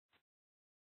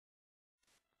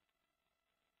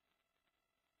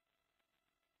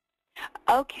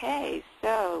Okay,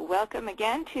 so welcome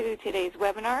again to today's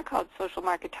webinar called Social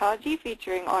Marketology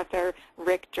featuring author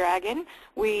Rick Dragon.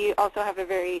 We also have a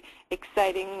very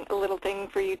exciting little thing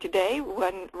for you today.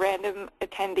 One random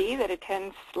attendee that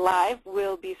attends live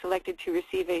will be selected to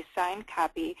receive a signed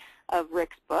copy of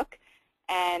Rick's book.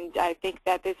 And I think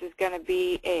that this is going to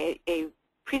be a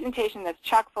presentation that's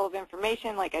chock full of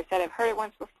information. Like I said, I've heard it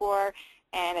once before,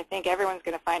 and I think everyone's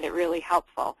going to find it really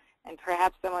helpful. And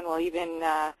perhaps someone will even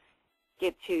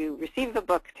get to receive the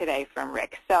book today from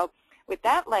Rick. So with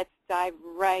that, let's dive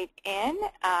right in.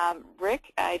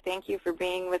 Rick, I thank you for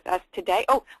being with us today.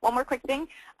 Oh, one more quick thing.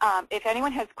 If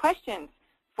anyone has questions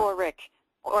for Rick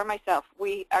or myself,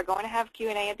 we are going to have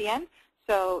Q&A at the end.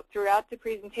 So throughout the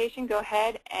presentation, go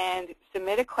ahead and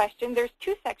submit a question. There's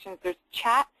two sections. There's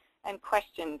chat and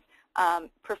questions.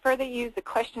 Prefer that you use the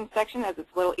question section, as it's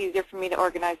a little easier for me to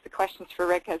organize the questions for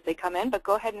Rick as they come in. But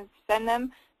go ahead and send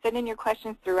in your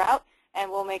questions throughout, and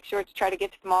we'll make sure to try to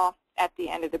get to them all at the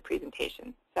end of the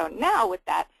presentation. So now with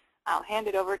that, I'll hand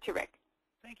it over to Rick.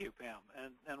 Thank you, Pam,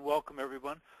 and welcome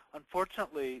everyone.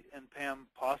 Unfortunately, and Pam,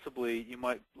 possibly you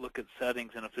might look at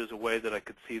settings, and if there's a way that I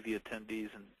could see the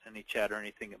attendees in any chat or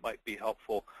anything, it might be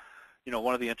helpful. You know,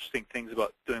 one of the interesting things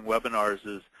about doing webinars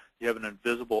is you have an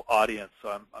invisible audience, so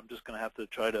I'm just going to have to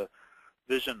try to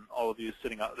vision all of you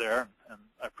sitting out there, and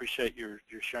I appreciate your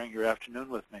sharing your afternoon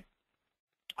with me.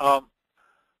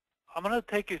 I'm going to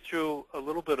take you through a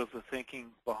little bit of the thinking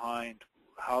behind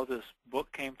how this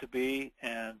book came to be,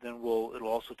 and then it'll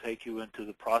also take you into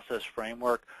the process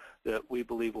framework that we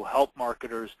believe will help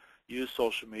marketers use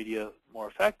social media more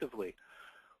effectively.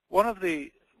 One of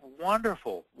the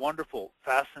wonderful, wonderful,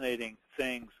 fascinating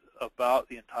things about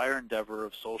the entire endeavor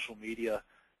of social media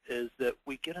is that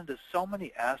we get into so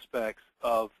many aspects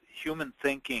of human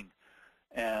thinking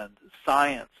and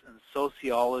science and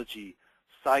sociology,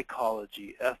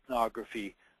 psychology,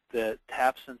 ethnography that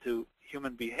taps into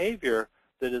human behavior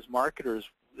that as marketers,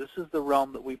 this is the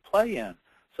realm that we play in.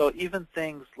 So even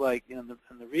things like, and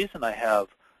the reason I have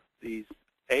these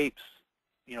apes,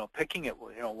 picking at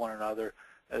one another,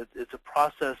 it's a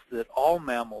process that all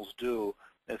mammals do.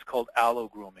 It's called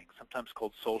allo-grooming, sometimes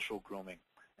called social grooming.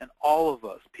 And all of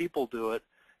us, people do it,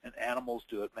 and animals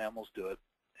do it, mammals do it.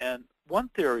 And one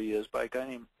theory is, by a guy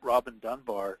named Robin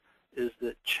Dunbar, is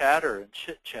that chatter and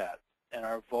chit-chat and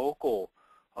our vocal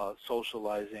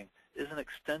socializing is an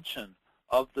extension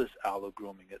of this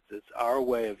allo-grooming. It's our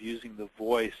way of using the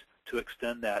voice to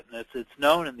extend that. And it's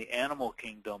known in the animal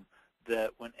kingdom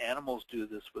that when animals do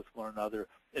this with one another,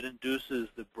 it induces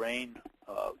the brain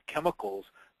chemicals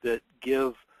that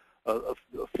give a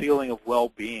feeling of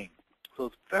well-being. So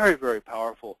it's very, very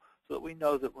powerful, so that we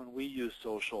know that when we use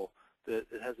social, that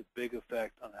it has a big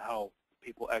effect on how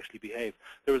people actually behave.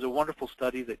 There was a wonderful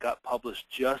study that got published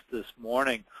just this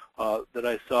morning that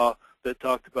I saw that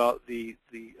talked about the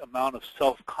amount of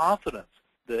self-confidence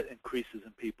that increases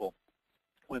in people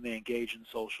when they engage in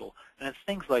social. And it's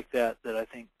things like that that I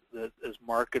think that as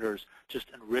marketers just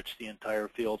enrich the entire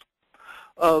field.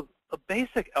 A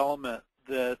basic element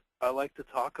that I like to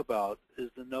talk about is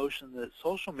the notion that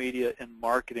social media in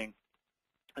marketing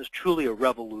is truly a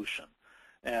revolution.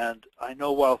 And I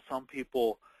know while some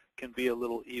people can be a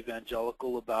little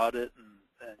evangelical about it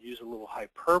and use a little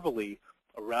hyperbole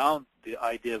around the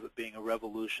idea of it being a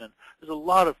revolution, there's a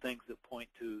lot of things that point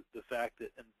to the fact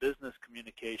that in business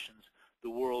communications,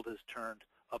 the world has turned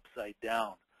upside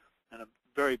down. And a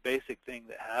very basic thing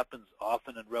that happens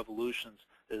often in revolutions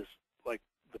is, like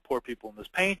the poor people in this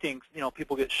painting,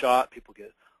 people get shot, people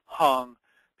get hung,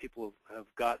 people have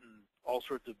gotten all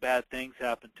sorts of bad things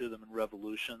happen to them in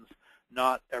revolutions.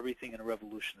 Not everything in a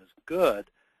revolution is good.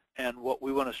 And what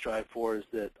we want to strive for is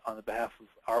that on the behalf of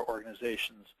our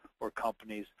organizations or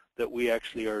companies, that we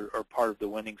actually are part of the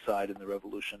winning side in the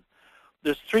revolution.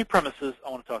 There's three premises I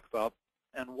want to talk about.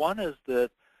 And one is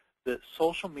that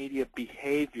social media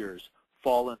behaviors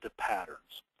fall into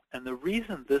patterns. And the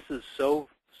reason this is so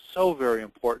very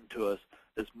important to us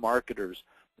as marketers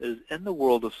is in the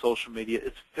world of social media,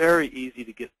 it's very easy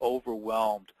to get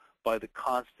overwhelmed by the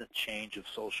constant change of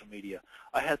social media.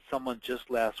 I had someone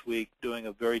just last week doing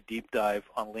a very deep dive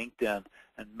on LinkedIn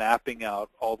and mapping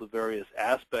out all the various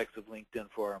aspects of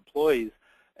LinkedIn for our employees.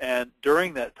 And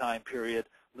during that time period,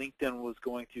 LinkedIn was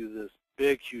going through this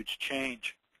big, huge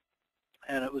change.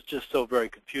 And it was just so very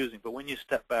confusing. But when you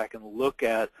step back and look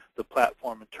at the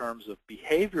platform in terms of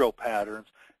behavioral patterns,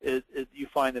 you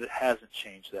find that it hasn't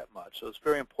changed that much. So it's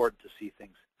very important to see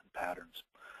things in patterns.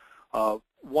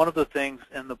 One of the things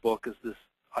in the book is this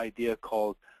idea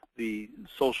called the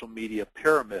social media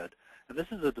pyramid. And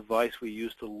this is a device we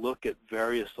use to look at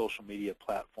various social media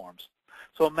platforms.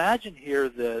 So imagine here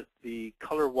that the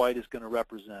color white is going to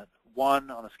represent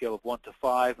 1 on a scale of 1 to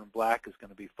 5, and black is going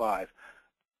to be 5.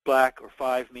 Black or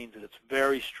 5 means that it's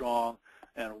very strong,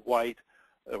 and white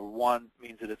or 1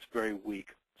 means that it's very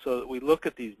weak. So that we look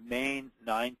at these main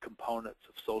 9 components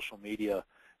of social media,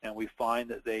 and we find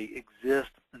that they exist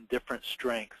in different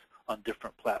strengths on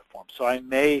different platforms. So I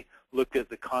may look at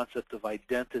the concept of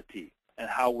identity and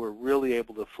how we're really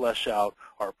able to flesh out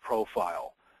our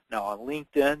profile. Now on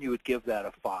LinkedIn, you would give that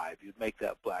a 5. You'd make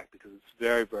that black because it's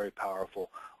very, very powerful.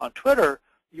 On Twitter,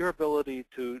 your ability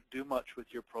to do much with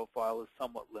your profile is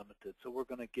somewhat limited, so we're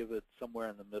going to give it somewhere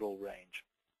in the middle range.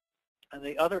 And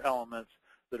the other elements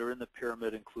that are in the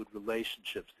pyramid include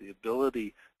relationships, the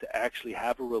ability to actually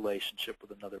have a relationship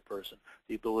with another person,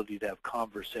 the ability to have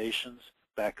conversations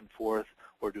back and forth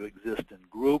or to exist in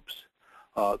groups,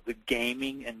 the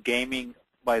gaming, and gaming,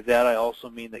 by that I also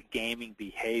mean that gaming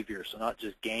behavior, so not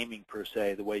just gaming per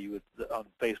se, the way you would, on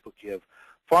Facebook you have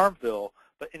Farmville,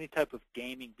 but any type of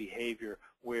gaming behavior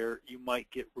where you might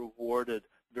get rewarded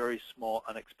very small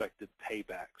unexpected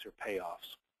paybacks or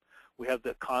payoffs. We have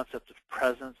the concept of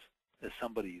presence. Is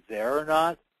somebody there or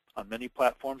not? On many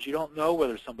platforms, you don't know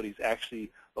whether somebody's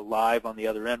actually alive on the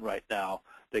other end right now.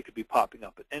 They could be popping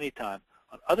up at any time.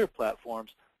 On other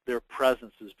platforms, their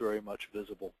presence is very much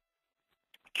visible.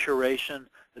 Curation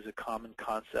is a common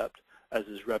concept, as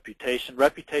is reputation.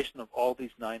 Reputation of all these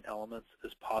 9 elements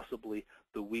is possibly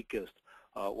the weakest.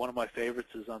 One of my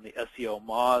favorites is on the SEO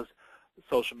Moz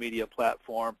social media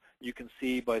platform. You can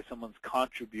see by someone's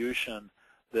contribution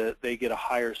that they get a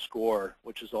higher score,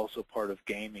 which is also part of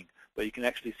gaming. But you can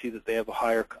actually see that they have a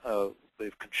higher,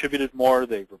 they've contributed more,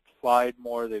 they've replied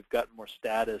more, they've gotten more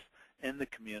status in the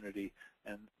community,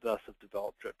 and thus have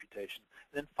developed reputation.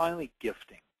 And then finally,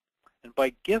 gifting. And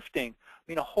by gifting, I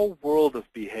mean a whole world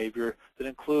of behavior that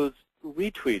includes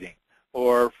retweeting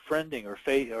or friending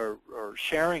or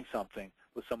sharing something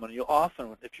with someone. You'll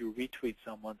often, if you retweet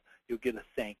someone, you'll get a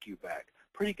thank you back.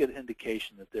 Pretty good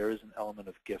indication that there is an element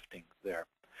of gifting there.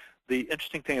 The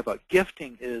interesting thing about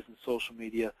gifting is in social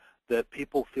media that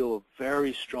people feel a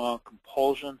very strong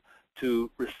compulsion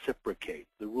to reciprocate.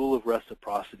 The rule of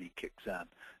reciprocity kicks in,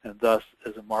 and thus,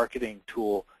 as a marketing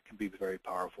tool, can be very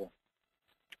powerful.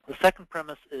 The second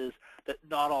premise is that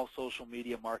not all social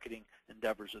media marketing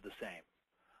endeavors are the same.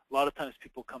 A lot of times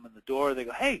people come in the door, they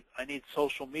go, hey, I need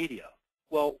social media.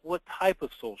 Well, what type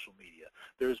of social media?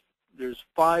 There's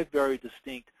 5 very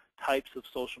distinct types of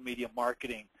social media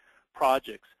marketing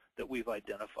projects that we've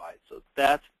identified. So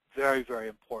that's very, very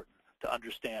important to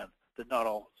understand that not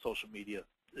all social media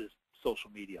is social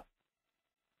media.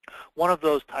 One of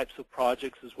those types of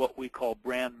projects is what we call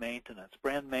brand maintenance.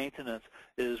 Brand maintenance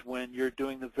is when you're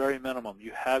doing the very minimum.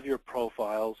 You have your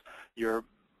profiles, you're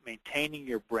maintaining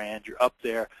your brand, you're up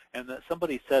there, and that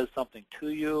somebody says something to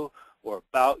you or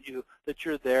about you, that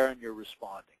you're there and you're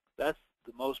responding. That's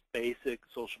the most basic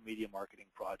social media marketing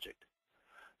project.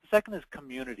 The second is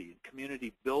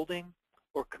community building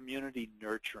or community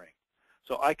nurturing.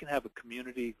 So I can have a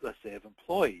community, let's say, of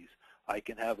employees. I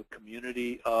can have a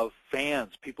community of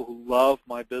fans, people who love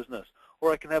my business,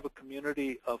 or I can have a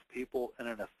community of people in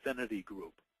an affinity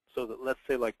group. So that, let's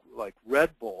say, like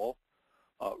Red Bull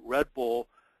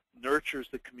nurtures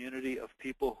the community of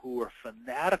people who are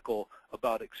fanatical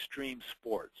about extreme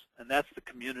sports, and that's the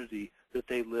community that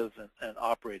they live in and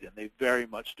operate in. They very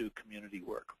much do community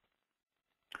work.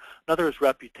 Another is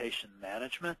reputation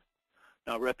management.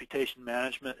 Now, reputation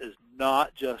management is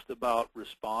not just about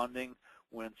responding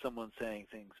when someone's saying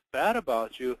things bad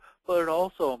about you, but it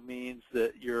also means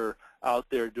that you're out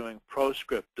there doing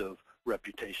proscriptive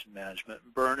reputation management,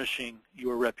 burnishing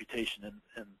your reputation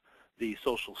in the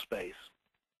social space.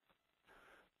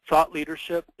 Thought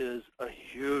leadership is a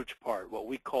huge part, what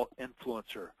we call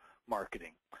influencer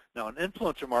marketing. Now, in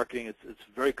influencer marketing, it's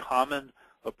a very common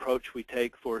approach we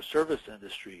take for service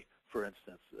industry, for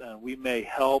instance. We may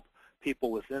help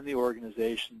people within the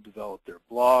organization develop their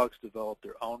blogs, develop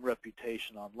their own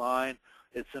reputation online.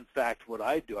 It's, in fact, what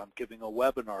I do. I'm giving a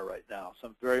webinar right now, so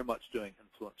I'm very much doing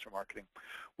influencer marketing.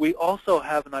 We also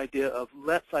have an idea of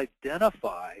let's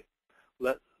identify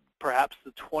perhaps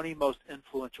the 20 most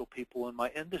influential people in my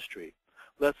industry.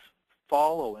 Let's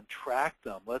follow and track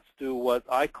them. Let's do what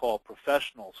I call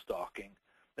professional stalking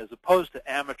as opposed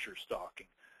to amateur stalking.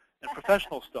 In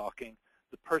professional stalking,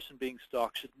 the person being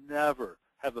stalked should never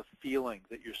have a feeling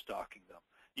that you're stalking them.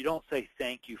 You don't say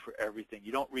thank you for everything.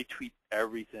 You don't retweet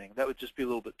everything. That would just be a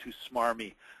little bit too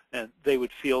smarmy, and they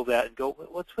would feel that and go,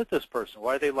 what's with this person?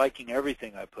 Why are they liking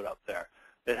everything I put up there?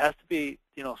 It has to be,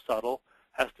 subtle,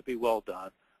 has to be well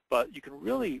done, but you can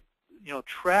really,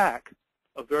 track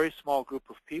a very small group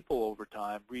of people over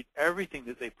time read everything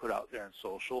that they put out there in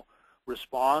social,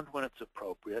 respond when it's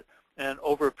appropriate, and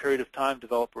over a period of time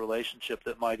develop a relationship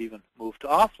that might even move to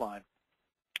offline.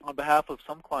 On behalf of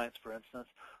some clients, for instance,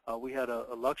 we had a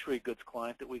luxury goods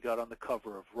client that we got on the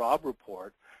cover of Robb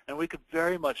Report, and we could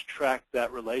very much track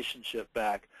that relationship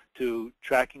back to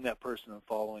tracking that person and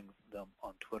following them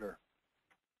on Twitter.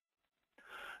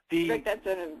 Rick, that's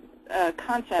a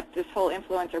concept. This whole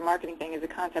influencer marketing thing is a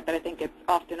concept that I think gets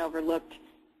often overlooked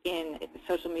in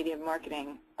social media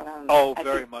marketing.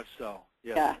 Very much so.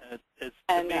 Yes. Yeah.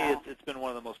 To me, it's been one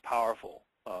of the most powerful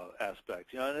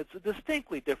aspects. And it's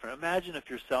distinctly different. Imagine if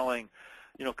you're selling,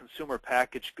 consumer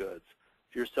packaged goods.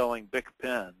 If you're selling Bic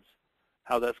pens,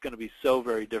 how that's going to be so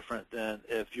very different than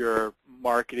if you're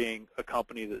marketing a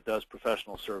company that does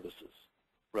professional services,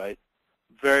 right?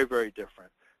 Very, very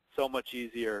different. So much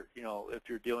easier, if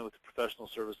you're dealing with professional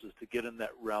services, to get in that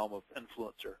realm of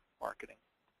influencer marketing.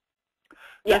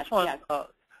 Yes, this one, yes.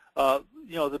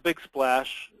 The big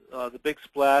splash. The big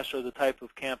splash are the type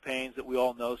of campaigns that we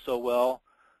all know so well.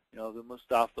 The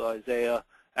Mustafa Isaiah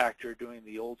actor doing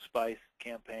the Old Spice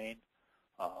campaign.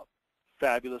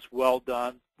 Fabulous, well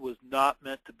done. Was not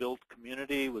meant to build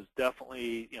community. Was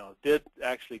definitely, did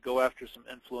actually go after some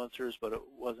influencers, but it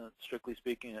wasn't, strictly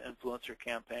speaking, an influencer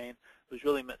campaign. It was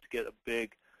really meant to get a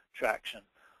big traction.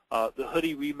 The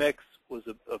hoodie remix was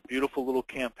a beautiful little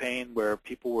campaign where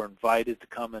people were invited to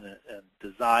come in and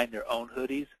design their own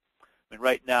hoodies. I mean,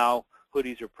 right now,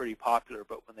 hoodies are pretty popular,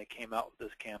 but when they came out with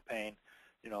this campaign,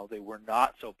 they were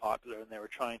not so popular, and they were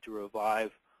trying to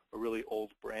revive a really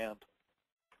old brand.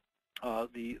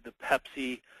 The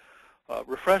Pepsi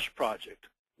Refresh project,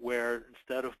 where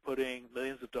instead of putting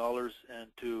millions of dollars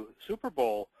into Super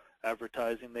Bowl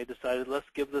advertising, they decided, let's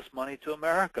give this money to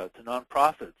America, to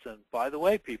nonprofits. And by the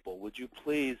way, people, would you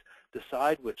please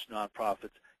decide which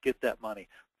nonprofits get that money?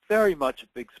 Very much a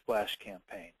big splash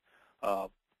campaign.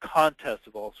 Contests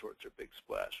of all sorts are big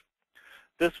splash.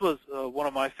 This was one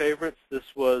of my favorites.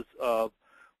 This was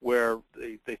where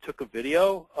they took a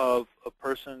video of a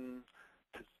person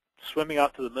swimming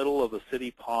out to the middle of a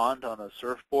city pond on a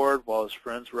surfboard while his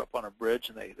friends were up on a bridge,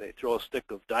 and they throw a stick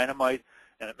of dynamite,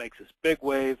 and it makes this big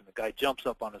wave, and the guy jumps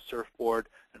up on a surfboard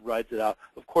and rides it out.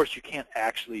 Of course, you can't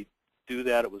actually do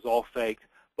that. It was all faked,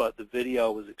 but the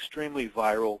video was extremely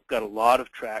viral, got a lot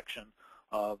of traction,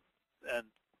 and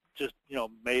just,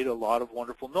 made a lot of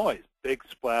wonderful noise. Big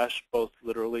splash, both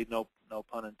literally, no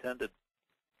pun intended.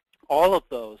 All of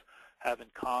those have in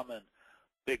common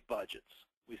big budgets.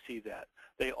 We see that.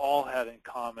 They all have in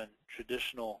common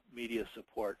traditional media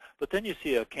support. But then you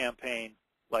see a campaign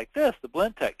like this, the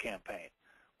Blendtec campaign,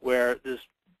 where this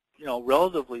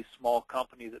relatively small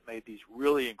company that made these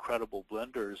really incredible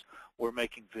blenders were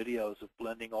making videos of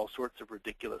blending all sorts of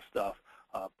ridiculous stuff,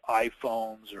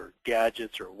 iPhones or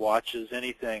gadgets or watches,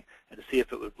 anything, and to see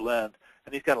if it would blend.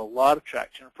 And he's got a lot of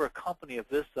traction. For a company of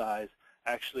this size,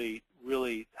 actually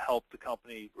really helped the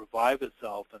company revive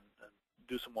itself and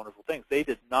do some wonderful things. They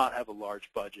did not have a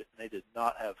large budget, and they did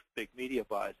not have big media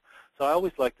buys. So I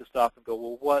always like to stop and go,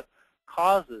 well, what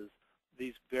causes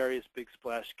these various big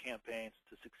splash campaigns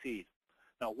to succeed?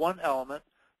 Now, one element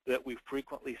that we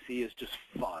frequently see is just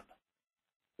fun.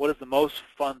 What is the most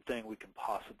fun thing we can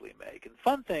possibly make? And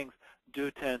fun things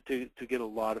do tend to get a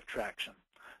lot of traction.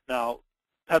 Now,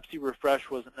 Pepsi Refresh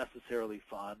wasn't necessarily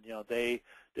fun. They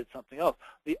did something else.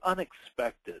 The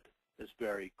unexpected is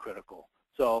very critical.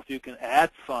 So if you can add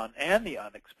fun and the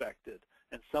unexpected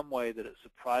in some way that it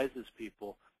surprises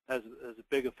people, has a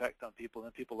big effect on people,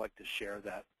 and people like to share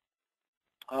that.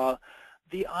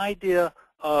 The idea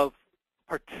of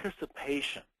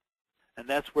participation, and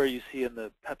that's where you see in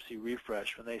the Pepsi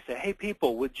Refresh when they say, hey,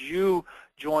 people, would you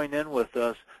join in with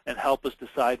us and help us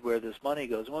decide where this money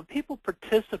goes? And when people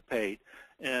participate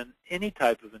in any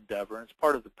type of endeavor, and it's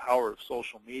part of the power of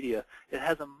social media, it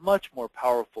has a much more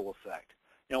powerful effect.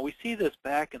 We see this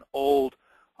back in old,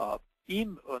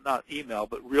 not email,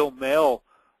 but real mail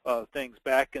things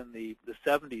back in the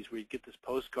 70s, where you get this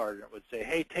postcard and it would say,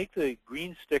 hey, take the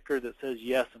green sticker that says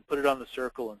yes and put it on the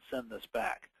circle and send this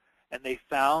back. And they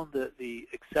found that the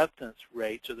acceptance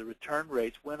rates or the return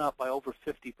rates went up by over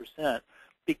 50%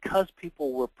 because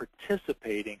people were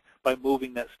participating by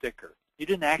moving that sticker. You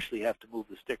didn't actually have to move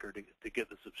the sticker to get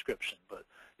the subscription, but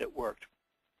it worked.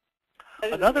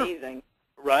 That is amazing.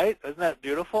 Right? Isn't that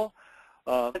beautiful?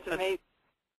 That's amazing.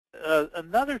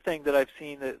 Another thing that I've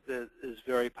seen that is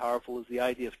very powerful is the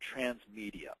idea of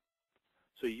transmedia.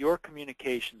 So your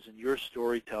communications and your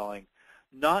storytelling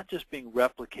not just being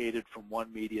replicated from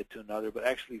one media to another, but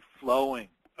actually flowing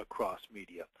across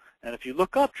media. And if you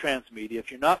look up transmedia, if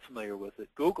you're not familiar with it,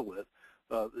 Google it.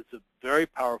 It's a very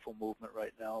powerful movement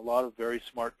right now. A lot of very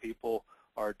smart people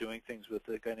are doing things with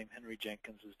it. A guy named Henry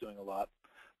Jenkins is doing a lot.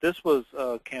 This was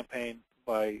a campaign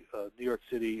by New York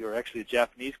City, or actually a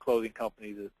Japanese clothing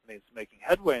company that is making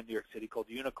headway in New York City called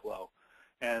Uniqlo.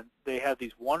 And they had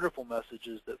these wonderful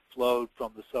messages that flowed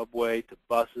from the subway to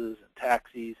buses and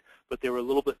taxis, but they were a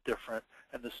little bit different,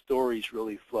 and the stories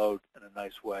really flowed in a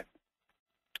nice way.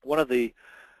 One of the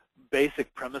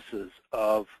basic premises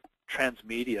of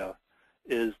transmedia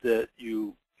is that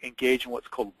you engage in what's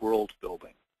called world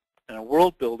building. And in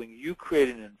world building, you create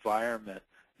an environment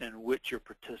in which your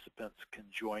participants can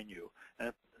join you. And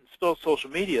in social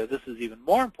media, this is even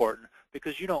more important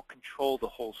because you don't control the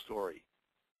whole story.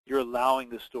 You're allowing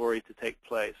the story to take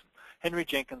place. Henry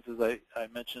Jenkins, as I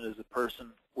mentioned, is a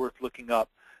person worth looking up,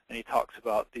 and he talks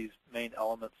about these main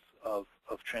elements of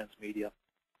transmedia.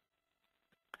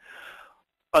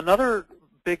 Another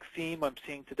big theme I'm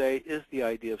seeing today is the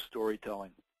idea of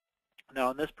storytelling. Now,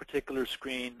 on this particular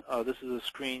screen, this is a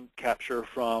screen capture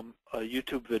from a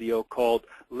YouTube video called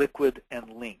Liquid and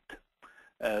Linked.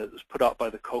 It was put out by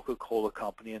the Coca-Cola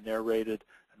Company and narrated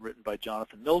and written by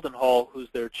Jonathan Mildenhall, who's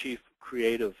their chief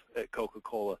creative at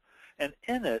Coca-Cola. And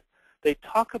in it, they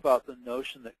talk about the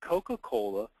notion that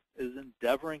Coca-Cola is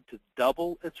endeavoring to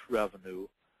double its revenue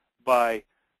by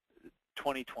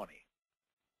 2020.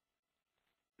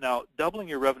 Now, doubling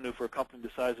your revenue for a company the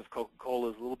size of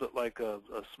Coca-Cola is a little bit like a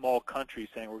small country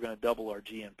saying we're going to double our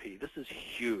GNP. This is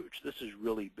huge. This is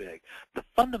really big. The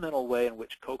fundamental way in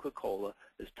which Coca-Cola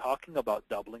is talking about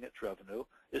doubling its revenue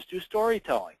is through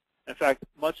storytelling. In fact,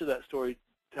 much of that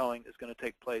storytelling is going to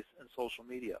take place in social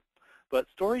media. But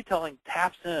storytelling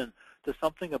taps in to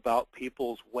something about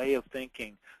people's way of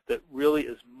thinking that really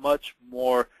is much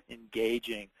more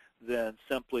engaging than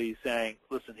simply saying,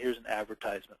 listen, here's an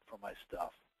advertisement for my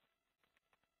stuff.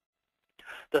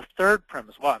 The third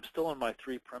premise, well, I'm still on my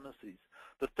three premises.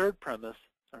 The third premise,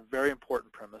 a very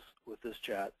important premise with this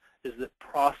chat, is that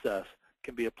process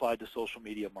can be applied to social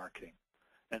media marketing.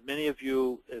 And many of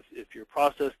you, if you're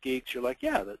process geeks, you're like,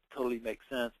 yeah, that totally makes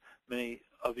sense. Many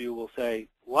of you will say,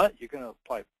 what? You're going to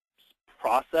apply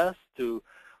process to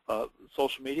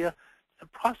social media?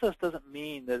 And process doesn't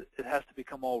mean that it has to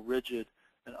become all rigid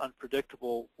and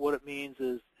unpredictable. What it means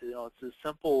is, it's as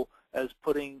simple as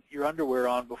putting your underwear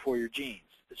on before your jeans.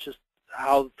 It's just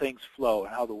how things flow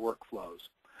and how the work flows.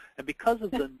 And because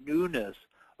of the newness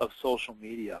of social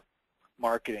media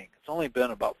marketing, it's only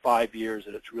been about 5 years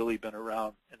that it's really been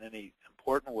around in any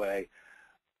important way,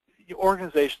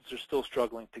 organizations are still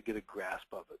struggling to get a grasp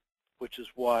of it, which is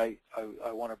why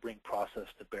I want to bring process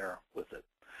to bear with it.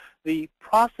 The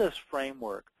process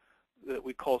framework that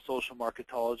we call social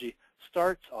marketology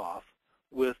starts off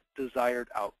with desired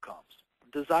outcomes.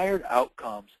 Desired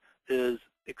outcomes is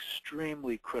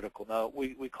extremely critical. Now,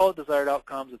 we call it desired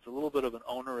outcomes. It's a little bit of an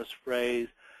onerous phrase.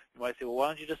 You might say, well, why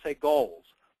don't you just say goals?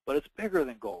 But it's bigger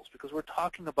than goals because we're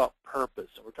talking about purpose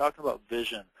and we're talking about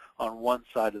vision on one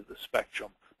side of the spectrum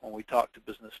when we talk to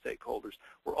business stakeholders.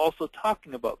 We're also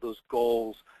talking about those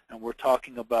goals, and we're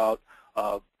talking about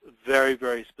very,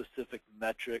 very specific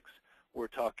metrics. We're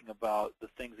talking about the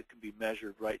things that can be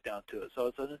measured right down to it. So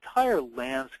it's an entire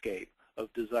landscape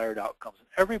of desired outcomes. And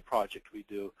every project we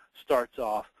do starts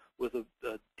off with a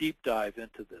deep dive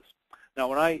into this. Now,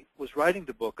 when I was writing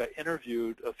the book, I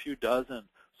interviewed a few dozen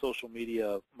social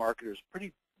media marketers,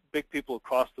 pretty big people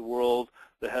across the world,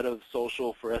 the head of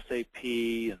social for SAP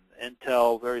and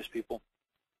Intel, various people.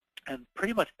 And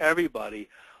pretty much everybody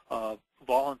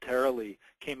voluntarily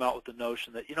came out with the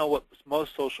notion that, what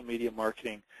most social media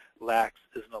marketing lacks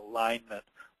is an alignment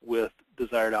with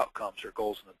desired outcomes or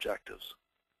goals and objectives.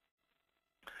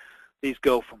 These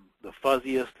go from the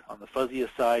fuzziest. On the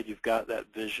fuzziest side, you've got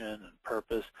that vision and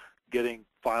purpose, getting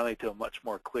finally to a much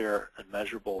more clear and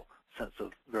measurable sense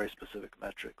of very specific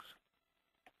metrics.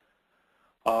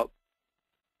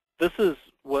 This is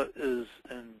what is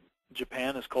in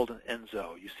Japan is called an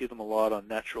enzo. You see them a lot on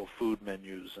natural food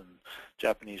menus and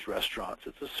Japanese restaurants.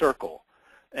 It's a circle.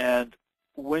 And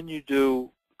when you do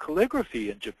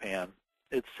calligraphy in Japan,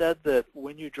 it's said that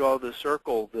when you draw the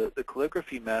circle, the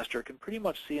calligraphy master can pretty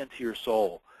much see into your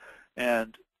soul.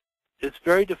 And it's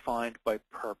very defined by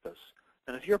purpose.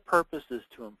 And if your purpose is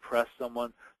to impress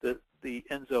someone, the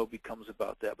enzo becomes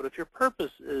about that. But if your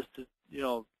purpose is to,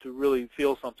 to really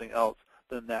feel something else,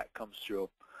 then that comes through.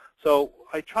 So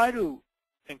I try to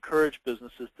encourage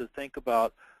businesses to think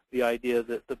about the idea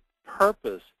that the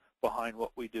purpose behind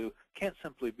what we do can't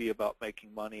simply be about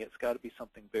making money. It's got to be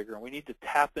something bigger, and we need to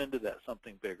tap into that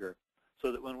something bigger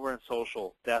so that when we're in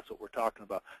social, that's what we're talking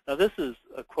about. Now, this is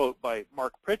a quote by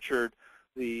Mark Pritchard,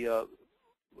 the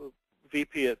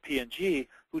VP at P&G,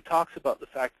 who talks about the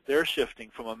fact that they're shifting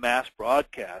from a mass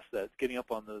broadcast that's getting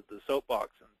up on the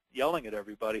soapbox and yelling at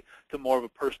everybody to more of a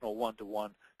personal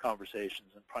one-to-one conversations,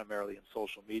 and primarily in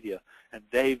social media. And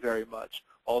they very much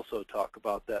also talk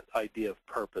about that idea of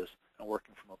purpose and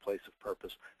working from a place of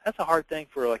purpose. That's a hard thing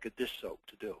for like a dish soap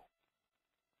to do.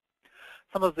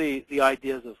 Some of the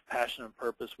ideas of passion and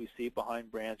purpose we see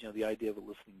behind brands, the idea of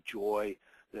eliciting joy,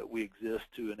 that we exist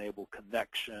to enable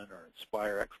connection or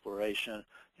inspire exploration.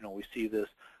 We see this.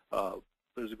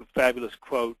 There's a fabulous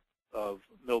quote of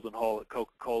Milton Hall at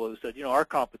Coca-Cola who said, our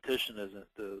competition isn't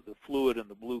the fluid in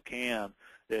the blue can.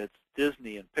 It's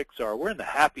Disney and Pixar. We're in the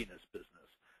happiness business.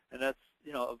 And that's,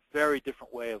 a very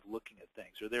different way of looking at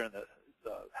things. Or they're in the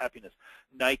happiness.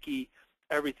 Nike,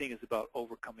 everything is about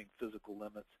overcoming physical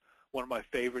limits. One of my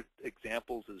favorite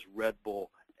examples is Red Bull.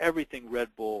 Everything Red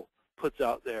Bull puts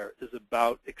out there is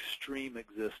about extreme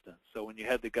existence. So when you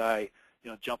had the guy,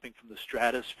 jumping from the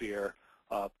stratosphere,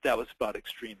 that was about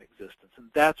extreme existence. And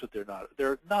that's what they're not.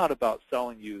 They're not about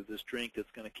selling you this drink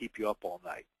that's going to keep you up all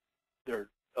night. They're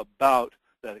about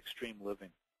that extreme living.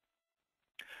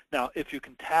 Now, if you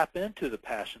can tap into the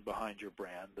passion behind your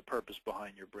brand, the purpose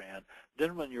behind your brand,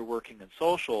 then when you're working in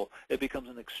social, it becomes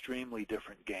an extremely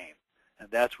different game. And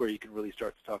that's where you can really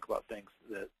start to talk about things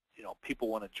that people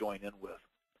want to join in with.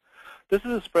 This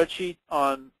is a spreadsheet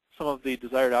on some of the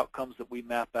desired outcomes that we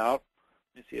map out.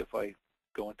 Let me see if I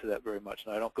go into that very much.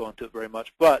 And I don't go into it very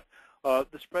much, but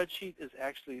the spreadsheet is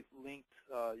actually linked.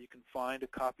 You can find a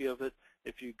copy of it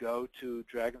if you go to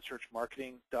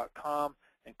dragonsearchmarketing.com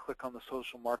and click on the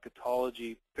social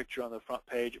marketology picture on the front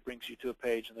page. It brings you to a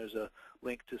page, and there's a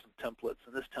link to some templates,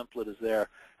 and this template is there.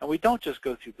 And we don't just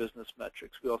go through business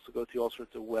metrics. We also go through all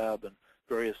sorts of web and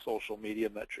various social media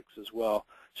metrics as well.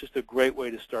 It's just a great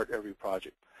way to start every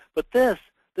project. But this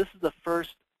is the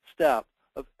first step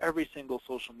of every single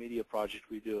social media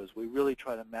project we do, is we really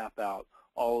try to map out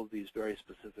all of these very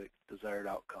specific desired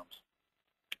outcomes.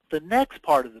 The next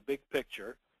part of the big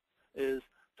picture is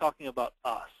talking about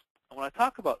us. And when I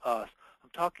talk about us, I'm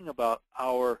talking about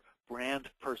our brand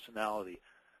personality.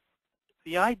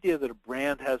 The idea that a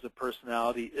brand has a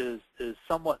personality is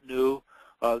somewhat new.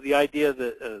 The idea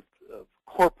that a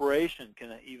corporation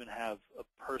can even have a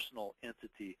personal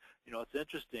entity. It's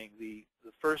interesting. The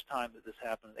first time that this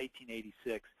happened in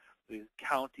 1886, the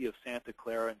county of Santa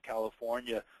Clara in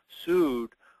California sued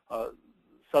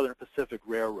Southern Pacific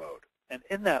Railroad. And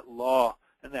in that law,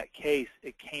 in that case,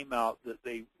 it came out that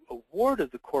they awarded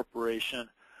the corporation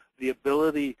the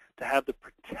ability to have the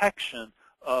protection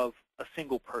of a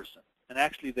single person. And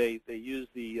actually, they used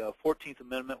the 14th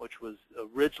Amendment, which was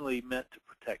originally meant to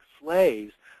protect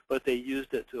slaves, but they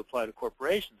used it to apply to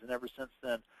corporations. And ever since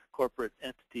then, corporate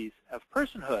entities have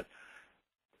personhood.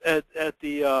 At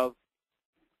the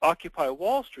Occupy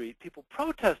Wall Street, people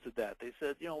protested that. They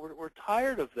said, we're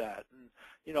tired of that. And,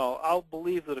 I'll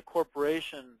believe that a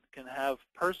corporation can have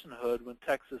personhood when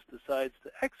Texas decides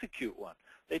to execute one.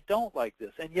 They don't like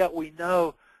this. And yet we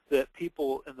know that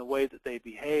people, in the way that they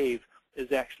behave,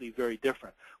 is actually very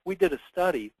different. We did a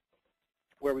study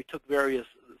where we took various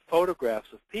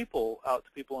photographs of people out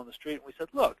to people on the street, and we said,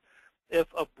 look, if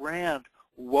a brand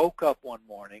woke up one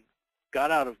morning,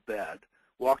 got out of bed,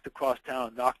 walked across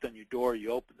town, knocked on your door,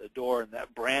 you opened the door, and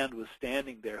that brand was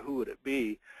standing there, who would it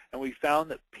be? And we found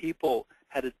that people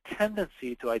had a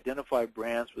tendency to identify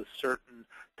brands with certain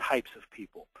types of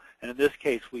people. And in this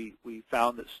case, we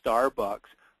found that Starbucks,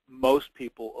 most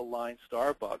people align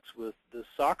Starbucks with the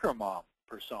soccer mom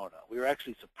persona. We were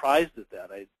actually surprised at that.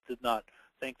 I did not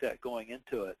think that going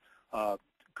into it.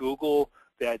 Google,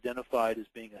 they identified as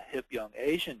being a hip young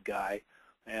Asian guy.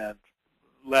 And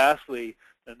lastly,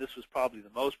 and this was probably the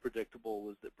most predictable,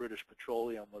 was that British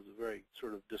Petroleum was a very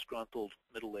sort of disgruntled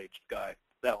middle-aged guy.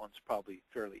 That one's probably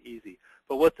fairly easy.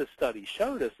 But what this study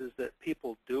showed us is that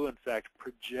people do, in fact,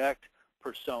 project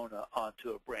persona onto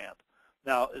a brand.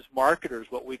 Now, as marketers,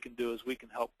 what we can do is we can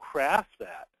help craft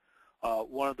that.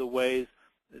 One of the ways,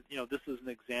 this is an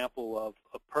example of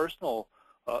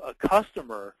a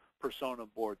customer persona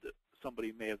board that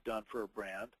somebody may have done for a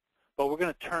brand. But we're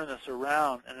going to turn this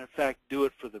around and, in fact, do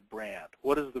it for the brand.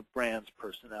 What is the brand's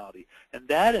personality? And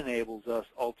that enables us,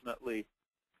 ultimately,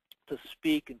 to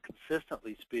speak and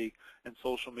consistently speak in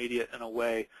social media in a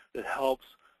way that helps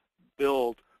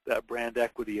build that brand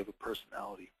equity of a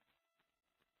personality.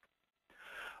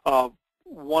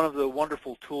 One of the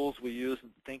wonderful tools we use in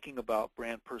thinking about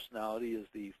brand personality is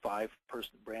the 5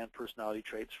 brand personality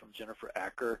traits from Jennifer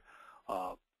Acker.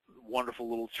 Wonderful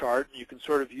little chart, and you can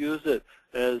sort of use it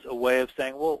as a way of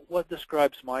saying, well, what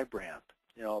describes my brand?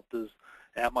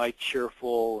 Am I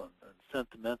cheerful and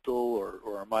sentimental,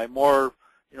 or am I more,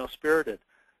 spirited?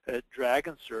 At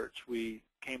Dragon Search, we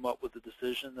came up with the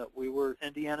decision that we were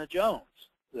Indiana Jones,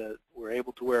 that we're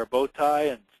able to wear a bow tie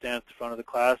and stand at the front of the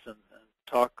class and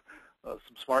talk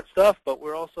some smart stuff, but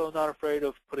we're also not afraid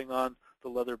of putting on the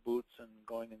leather boots and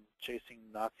going and chasing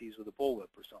Nazis with a bullwhip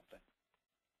or something.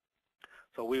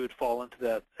 So we would fall into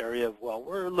that area of, well,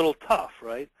 we're a little tough,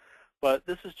 right? But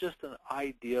this is just an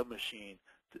idea machine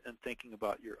and thinking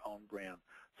about your own brand.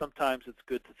 Sometimes it's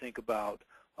good to think about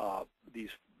these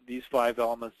 5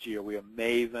 elements. Gee, are we a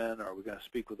maven? Are we going to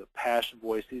speak with a passion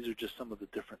voice? These are just some of the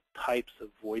different types of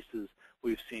voices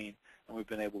we've seen and we've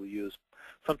been able to use.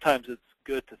 Sometimes it's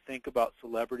good to think about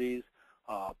celebrities.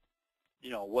 You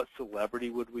know, what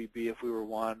celebrity would we be if we were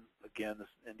one? Again, this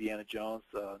Indiana Jones.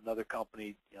 Another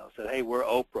company, you know, said, hey, we're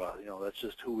Oprah. You know, that's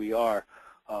just who we are.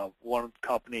 One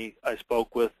company I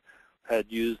spoke with had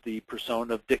used the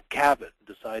persona of Dick Cavett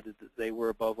and decided that they were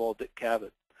above all Dick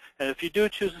Cavett. And if you do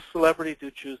choose a celebrity,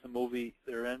 do choose the movie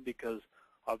they're in, because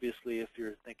obviously if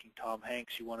you're thinking Tom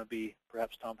Hanks, you want to be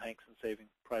perhaps Tom Hanks in Saving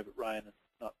Private Ryan and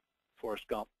not Forrest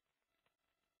Gump.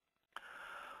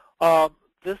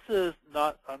 This is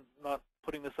not, I'm not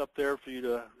putting this up there for you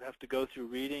to have to go through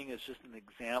reading. It's just an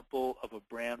example of a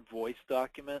brand voice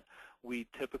document. We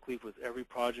typically, with every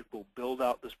project, will build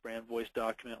out this brand voice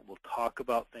document. We'll talk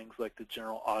about things like the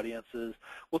general audiences.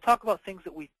 We'll talk about things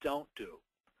that we don't do.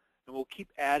 And we'll keep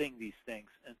adding these things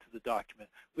into the document.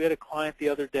 We had a client the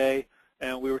other day,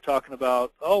 and we were talking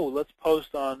about, oh, let's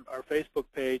post on our Facebook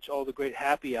page all the great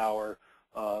happy hour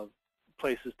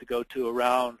places to go to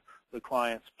around the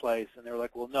client's place. And they were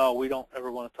like, well, no, we don't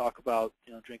ever want to talk about,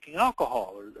 you know, drinking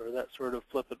alcohol or that sort of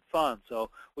flippant fun. So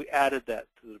we added that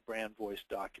to the brand voice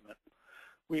document.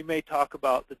 We may talk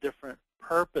about the different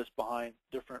purpose behind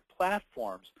different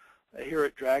platforms. Here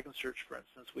at Dragon Search, for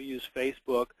instance, we use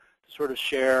Facebook to sort of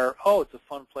share, oh, it's a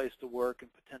fun place to work, and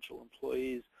potential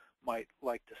employees might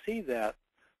like to see that.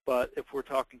 But if we're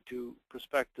talking to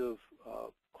prospective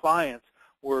clients,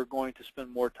 we're going to spend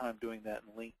more time doing that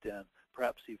in LinkedIn,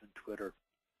 perhaps even Twitter.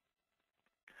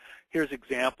 Here's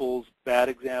examples, bad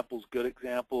examples, good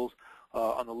examples.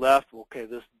 On the left, okay,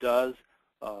 this does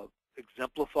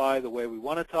exemplify the way we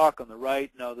want to talk. On the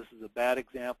right, no, this is a bad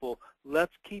example.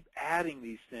 Let's keep adding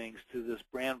these things to this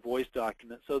brand voice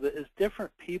document so that as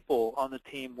different people on the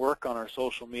team work on our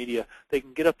social media, they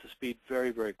can get up to speed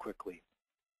very, very quickly.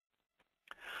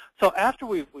 So after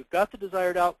we've got the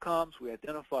desired outcomes, we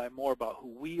identify more about who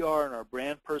we are and our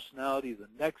brand personality. The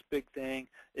next big thing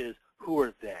is, who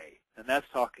are they? And that's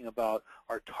talking about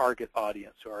our target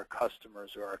audience or our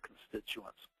customers or our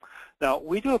constituents. Now,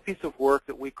 we do a piece of work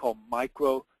that we call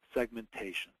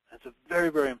micro-segmentation. It's a very,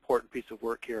 very important piece of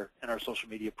work here in our social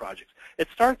media projects. It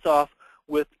starts off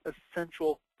with a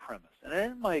central premise. And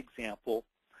in my example,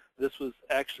 this was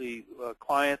actually a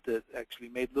client that actually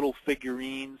made little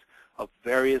figurines of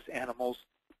various animals.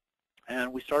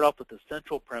 And we start off with the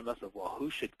central premise of, well, who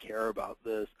should care about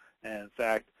this? And in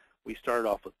fact, we started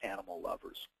off with animal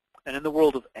lovers. And in the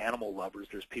world of animal lovers,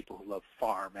 there's people who love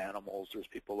farm animals, there's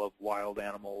people who love wild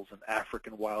animals and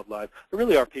African wildlife. There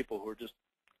really are people who are just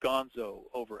gonzo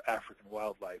over African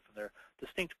wildlife, and they're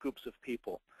distinct groups of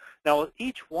people. Now, with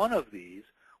each one of these,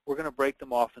 we're going to break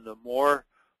them off into more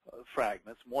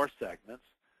fragments, more segments,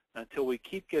 until we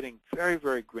keep getting very,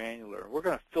 very granular. We're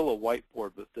going to fill a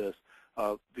whiteboard with this.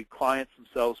 The clients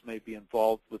themselves may be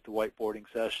involved with the whiteboarding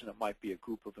session. It might be a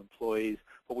group of employees.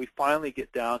 But we finally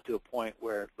get down to a point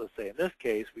where, let's say in this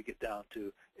case, we get down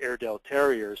to Airedale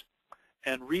Terriers.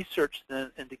 And research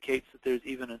then indicates that there's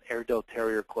even an Airedale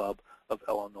Terrier Club of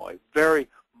Illinois. Very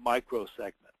micro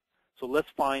segment. So let's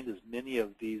find as many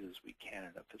of these as we can.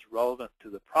 And if it's relevant to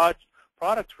the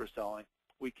products we're selling,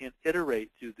 we can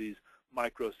iterate through these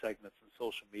micro segments in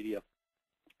social media,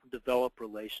 develop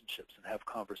relationships, and have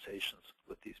conversations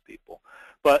with these people.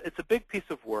 But it's a big piece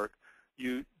of work.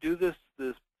 You do this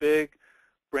big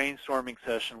brainstorming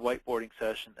session, whiteboarding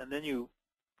session, and then you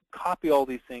copy all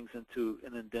these things into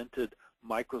an indented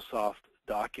Microsoft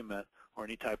document or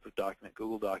any type of document,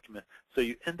 Google document. So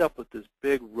you end up with this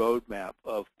big roadmap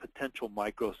of potential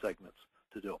micro segments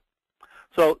to do.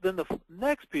 So then the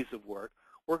next piece of work,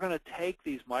 we're going to take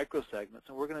these micro segments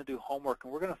and we're going to do homework,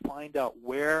 and we're going to find out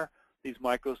where these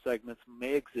micro segments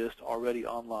may exist already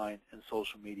online in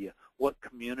social media, what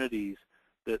communities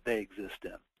that they exist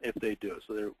in, if they do.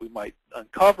 So there, we might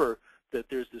uncover that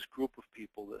there's this group of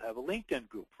people that have a LinkedIn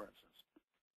group, for instance.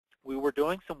 We were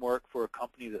doing some work for a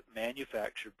company that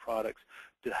manufactured products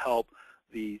to help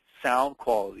the sound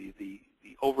quality, the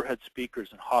overhead speakers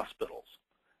in hospitals.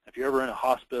 If you're ever in a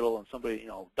hospital and somebody, you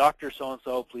know, Dr.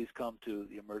 So-and-so, please come to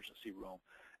the emergency room.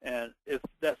 And if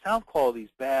that sound quality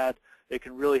is bad, it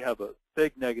can really have a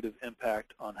big negative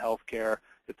impact on healthcare.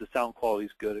 If the sound quality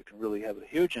is good, it can really have a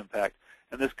huge impact.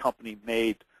 And this company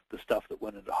made the stuff that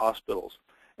went into hospitals.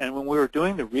 And when we were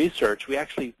doing the research, we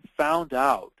actually found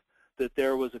out that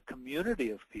there was a community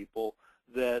of people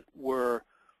that were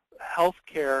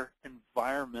healthcare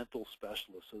environmental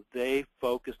specialists. So they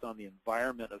focused on the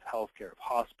environment of healthcare, of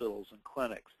hospitals and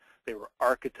clinics. They were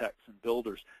architects and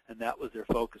builders, and that was their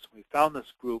focus. We found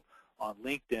this group on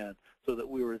LinkedIn so that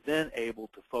we were then able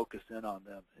to focus in on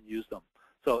them and use them.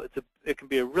 So it can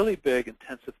be a really big,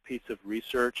 intensive piece of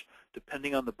research.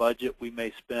 Depending on the budget, we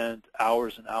may spend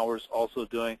hours and hours also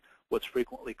doing what's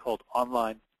frequently called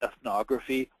online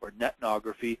ethnography or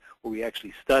netnography, where we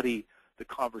actually study the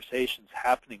conversations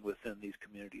happening within these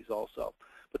communities also.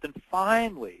 But then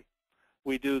finally,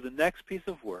 we do the next piece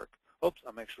of work. Oops,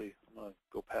 I'm going to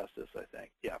go past this, I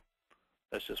think. Yeah,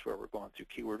 that's just where we're going through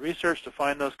keyword research to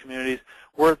find those communities.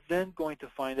 We're then going to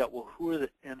find out, well, who are the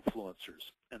influencers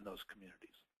in those communities?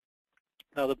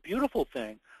 Now, the beautiful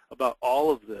thing about all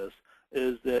of this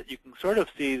is that you can sort of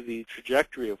see the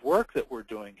trajectory of work that we're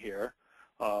doing here.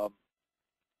 Let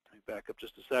me back up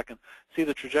just a second. See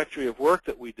the trajectory of work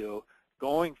that we do,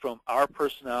 going from our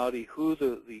personality, who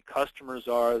the customers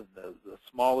are, the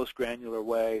smallest granular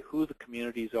way, who the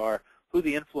communities are, who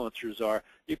the influencers are.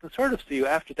 You can sort of see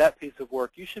after that piece of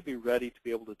work, you should be ready to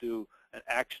be able to do an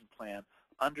action plan,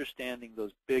 understanding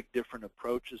those big different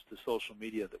approaches to social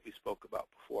media that we spoke about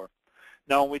before.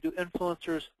 Now, when we do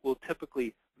influencers, we'll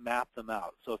typically map them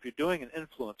out. So if you're doing an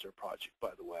influencer project,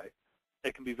 by the way,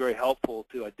 it can be very helpful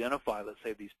to identify, let's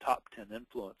say, these top 10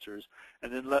 influencers,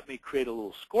 and then let me create a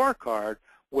little scorecard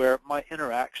where my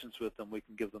interactions with them, we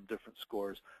can give them different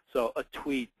scores. So a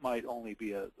tweet might only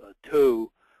be a 2,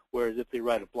 whereas if they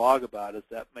write a blog about it,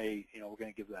 that may, we're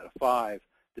going to give that a 5,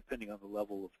 depending on the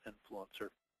level of influencer.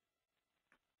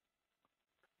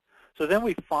 So then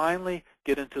we finally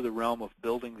get into the realm of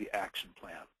building the action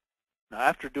plan. Now,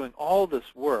 after doing all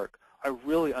this work, I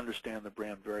really understand the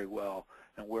brand very well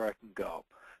and where I can go.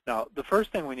 Now, the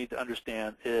first thing we need to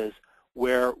understand is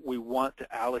where we want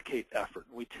to allocate effort.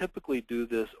 We typically do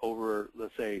this over,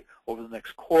 let's say, over the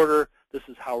next quarter. This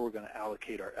is how we're going to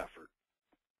allocate our effort.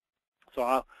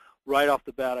 So right off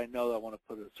the bat, I know that I want to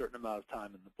put a certain amount of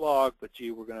time in the blog, but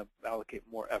gee, we're going to allocate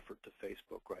more effort to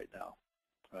Facebook right now,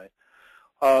 right?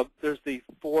 There's the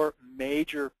 4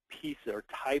 major pieces or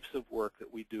types of work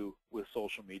that we do with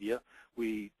social media.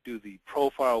 We do the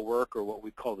profile work, or what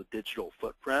we call the digital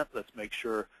footprint. Let's make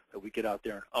sure that we get out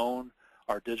there and own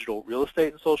our digital real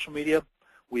estate in social media.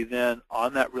 We then,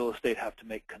 on that real estate, have to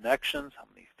make connections, how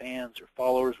many fans or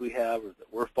followers we have or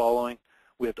that we're following.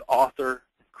 We have to author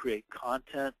and create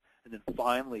content. And then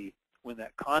finally, when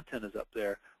that content is up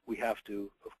there, we have to,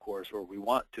 of course, or we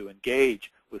want to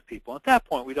engage with people. At that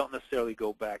point, we don't necessarily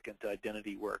go back into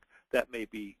identity work. That may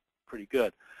be pretty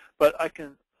good. But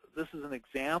this is an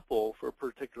example for a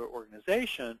particular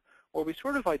organization where we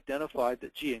sort of identified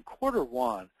that, gee, in quarter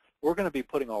 1, we're going to be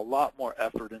putting a lot more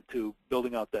effort into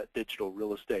building out that digital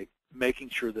real estate, making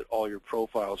sure that all your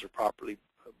profiles are properly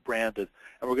branded.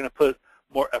 And we're going to put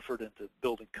more effort into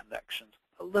building connections,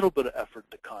 a little bit of effort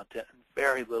into content, and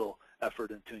very little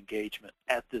effort into engagement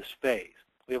at this phase.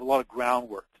 We have a lot of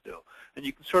groundwork to do. And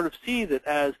you can sort of see that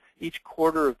as each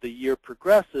quarter of the year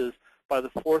progresses, by the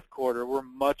 4th quarter, we're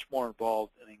much more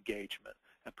involved in engagement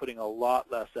and putting a lot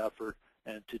less effort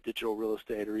into digital real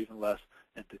estate, or even less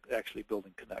into actually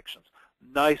building connections.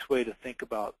 Nice way to think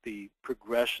about the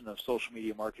progression of social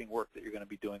media marketing work that you're going to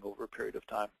be doing over a period of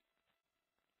time.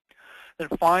 And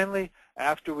finally,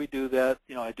 after we do that,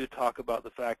 I do talk about the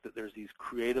fact that there's these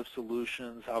creative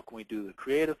solutions. How can we do the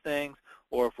creative things?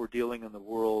 Or if we're dealing in the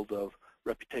world of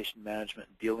reputation management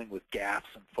and dealing with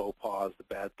gaffes and faux pas, the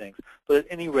bad things. But at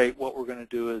any rate, what we're going to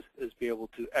do is be able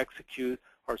to execute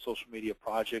our social media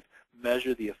project,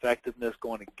 measure the effectiveness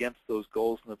going against those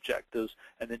goals and objectives,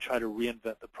 and then try to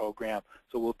reinvent the program.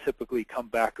 So we'll typically come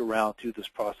back around to this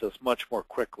process much more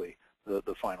quickly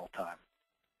the final time.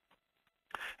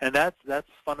 And that's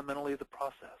fundamentally the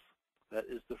process. That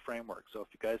is the framework. So if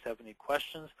you guys have any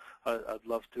questions, I'd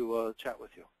love to chat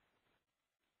with you.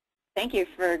 Thank you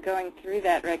for going through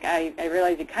that, Rick. I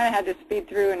realize you kind of had to speed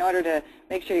through in order to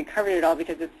make sure you covered it all,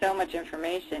 because it's so much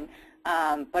information,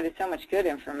 but it's so much good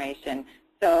information.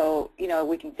 So,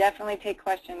 we can definitely take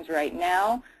questions right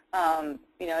now.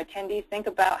 Attendees, think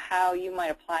about how you might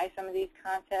apply some of these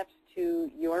concepts to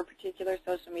your particular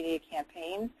social media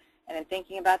campaigns. And in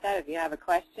thinking about that, if you have a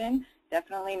question,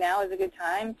 definitely now is a good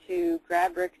time to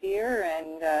grab Rick's ear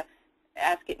and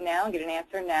ask it now and get an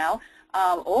answer now.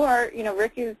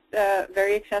 Rick is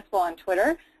very accessible on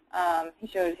Twitter. He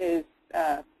showed his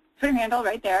Twitter handle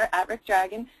right there,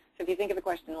 @RickDragon. So if you think of a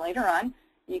question later on,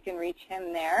 you can reach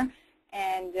him there.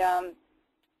 And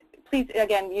please,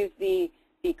 again, use the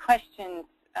questions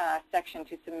section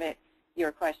to submit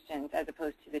your questions as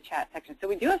opposed to the chat section. So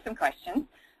we do have some questions.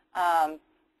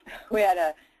 We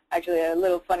had actually a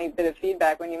little funny bit of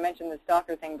feedback when you mentioned the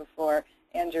stalker thing before.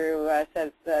 Andrew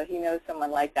says he knows someone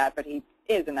like that, but he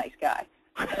is a nice guy.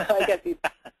 So I guess he's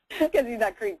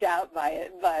not creeped out by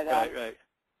it. But right.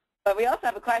 But we also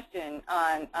have a question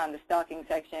on the stalking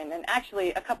section, and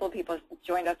actually a couple of people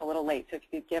joined us a little late, so if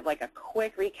you could give like a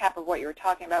quick recap of what you were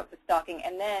talking about with stalking,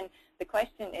 and then the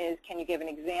question is, can you give an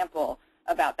example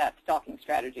about that stalking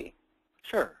strategy?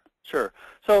 Sure.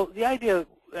 So the idea,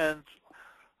 and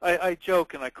I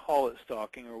joke and I call it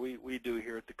stalking, or we do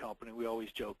here at the company, we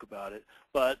always joke about it,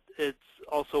 but it's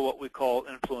also what we call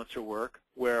influencer work,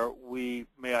 where we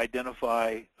may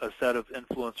identify a set of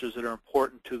influencers that are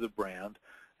important to the brand,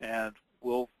 and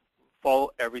we'll follow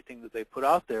everything that they put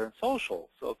out there in social.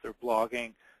 So if they're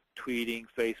blogging, tweeting,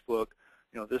 Facebook,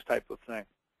 this type of thing.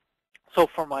 So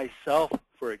for myself,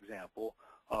 for example,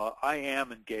 I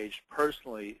am engaged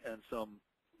personally in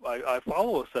I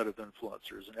follow a set of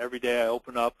influencers, and every day I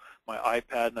open up my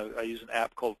iPad and I use an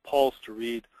app called Pulse to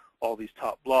read all these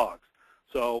top blogs.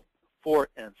 So for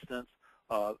instance,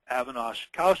 Avinash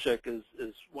Kaushik is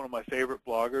one of my favorite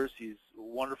bloggers. He's a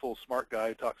wonderful, smart guy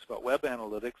who talks about web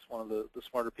analytics, one of the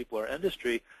smarter people in our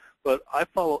industry. But I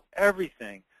follow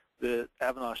everything that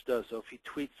Avinash does. So if he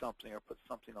tweets something or puts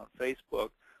something on Facebook,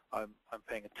 I'm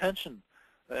paying attention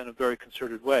in a very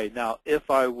concerted way. Now,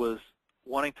 if I was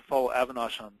wanting to follow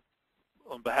Avinash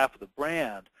on behalf of the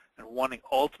brand and wanting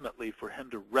ultimately for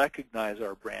him to recognize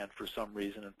our brand for some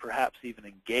reason and perhaps even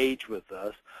engage with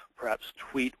us, perhaps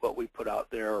tweet what we put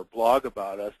out there or blog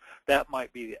about us, that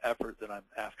might be the effort that I'm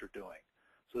after doing.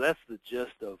 So that's the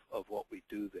gist of what we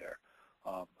do there.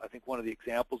 I think one of the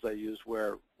examples I used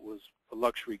was a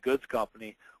luxury goods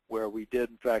company where we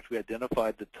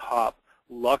identified the top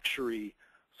luxury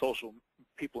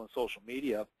people in social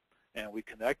media, and we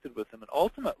connected with them, and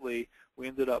ultimately we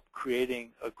ended up creating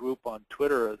a group on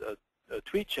Twitter, a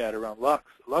tweet chat around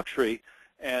luxury,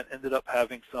 and ended up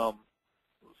having some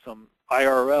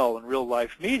IRL and real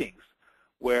life meetings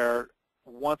where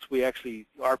once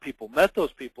our people met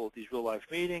those people at these real life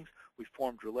meetings, we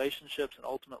formed relationships and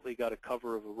ultimately got a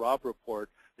cover of a Rob report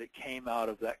that came out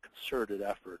of that concerted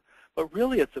effort. But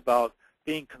really it's about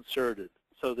being concerted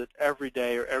so that every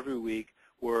day or every week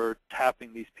we're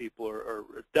tapping these people or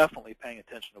definitely paying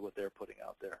attention to what they're putting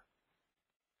out there.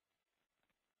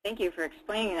 Thank you for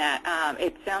explaining that.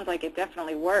 It sounds like it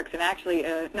definitely works. And actually,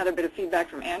 another bit of feedback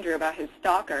from Andrew about his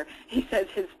stalker. He says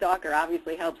his stalker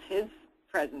obviously helps his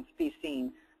presence be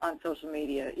seen on social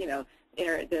media.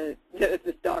 The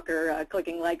stalker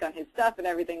clicking like on his stuff and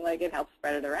everything, like it helps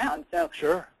spread it around. So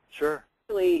sure.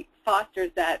 Really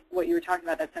fosters that, what you were talking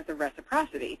about, that sense of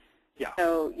reciprocity. Yeah.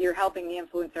 So you're helping the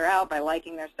influencer out by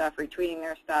liking their stuff, retweeting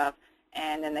their stuff,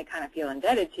 and then they kind of feel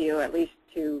indebted to you, at least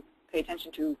to pay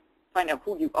attention to find out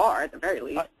who you are at the very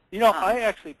least.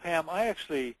 Pam,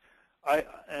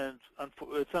 and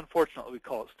it's unfortunate we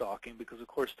call it stalking because, of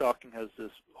course, stalking has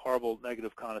this horrible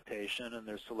negative connotation, and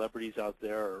there's celebrities out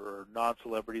there or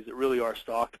non-celebrities that really are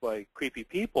stalked by creepy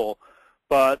people.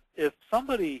 But if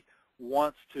somebody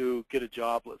wants to get a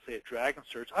job, let's say at Dragon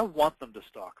Search, I want them to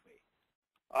stalk me.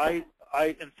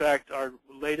 In fact, our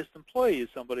latest employee is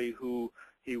somebody who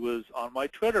he was on my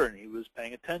Twitter and he was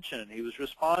paying attention and he was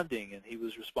responding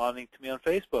to me on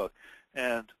Facebook.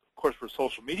 And of course, we're a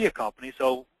social media company,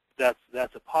 so that's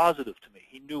a positive to me.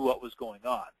 He knew what was going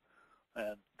on,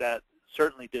 and that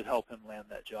certainly did help him land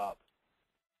that job.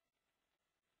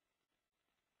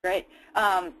 Great.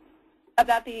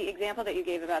 About the example that you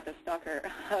gave about the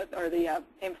stalker or the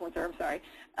influencer, I'm sorry,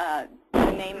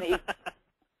 the name that you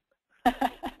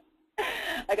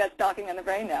I got stalking on the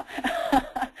brain now.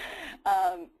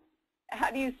 How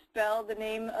do you spell the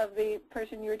name of the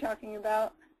person you were talking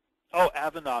about? Oh,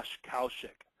 Avinash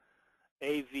Kaushik.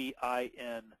 A-V-I-N-A-S-H.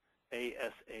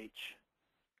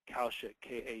 Kaushik,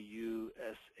 K-A-U-S-H-I-K,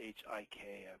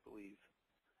 I believe.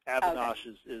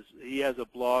 Avinash he has a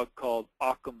blog called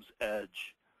Occam's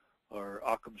Edge, or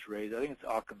Occam's Razor. I think it's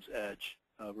Occam's Edge,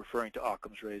 referring to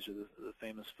Occam's Razor, the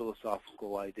famous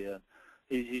philosophical idea.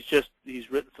 He's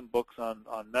written some books on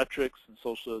metrics and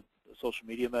social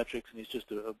media metrics, and he's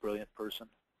just a brilliant person.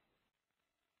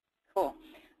 Cool.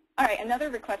 All right, another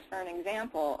request for an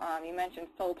example. You mentioned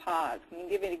faux pas. Can you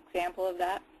give an example of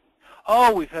that?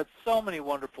 Oh, we've had so many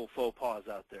wonderful faux pas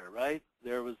out there, right?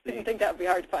 There was I didn't think that would be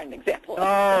hard to find an example.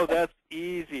 Oh, that's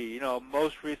easy.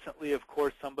 Most recently, of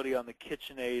course, somebody on the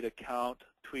KitchenAid account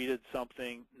tweeted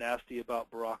something nasty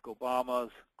about Barack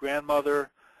Obama's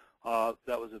grandmother.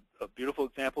 That was a beautiful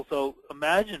example. So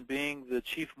imagine being the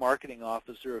chief marketing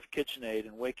officer of KitchenAid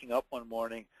and waking up one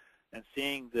morning and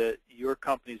seeing that your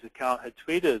company's account had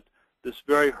tweeted this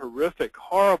very horrific,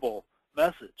 horrible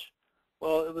message.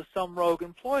 Well, it was some rogue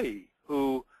employee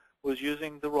who was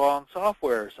using the wrong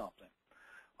software or something.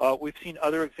 We've seen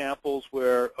other examples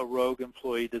where a rogue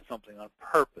employee did something on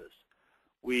purpose.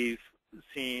 We've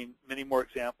seen many more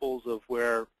examples of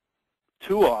where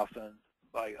too often,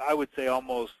 I would say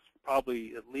almost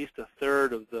probably at least a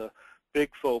third of the big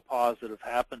faux pas that have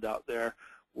happened out there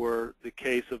were the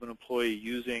case of an employee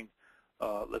using,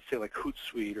 let's say like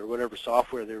Hootsuite or whatever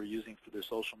software they were using for their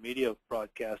social media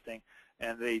broadcasting,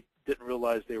 and they didn't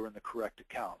realize they were in the correct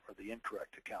account or the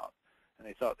incorrect account, and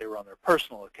they thought they were on their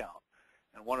personal account.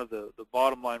 And one of the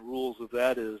bottom line rules of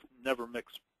that is never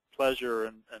mix pleasure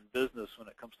and business when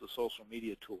it comes to social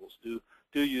media tools. Do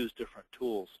use different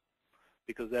tools,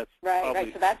 because that's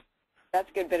right. So that's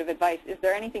a good bit of advice. Is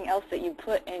there anything else that you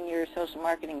put in your social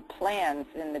marketing plans,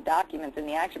 in the documents, in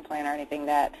the action plan, or anything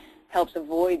that helps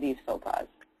avoid these faux pas?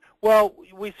 Well,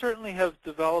 we certainly have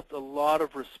developed a lot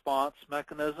of response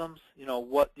mechanisms. You know,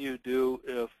 what do you do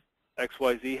if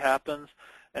XYZ happens?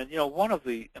 And, you know, one of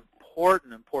the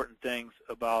important things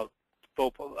about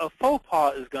faux pas, a faux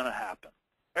pas is going to happen.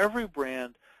 Every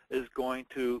brand is going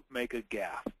to make a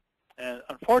gaffe. And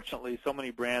unfortunately, so many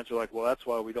brands are like, well, that's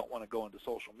why we don't want to go into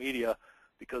social media,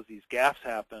 because these gaffes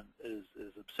happen is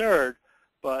absurd,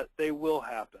 but they will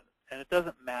happen. And it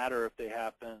doesn't matter if they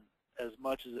happen as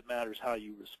much as it matters how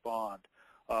you respond.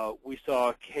 We saw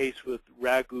a case with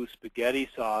Ragu spaghetti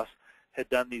sauce had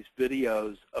done these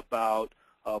videos about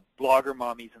blogger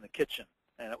mommies in the kitchen.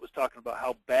 And it was talking about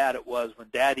how bad it was when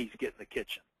daddies get in the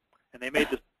kitchen. And they made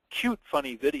this cute,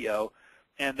 funny video,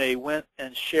 and they went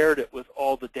and shared it with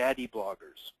all the daddy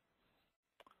bloggers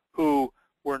who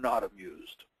were not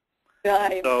amused.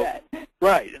 I bet.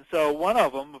 Right, and so one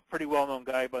of them, a pretty well-known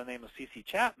guy by the name of C.C.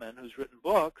 Chapman, who's written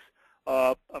books,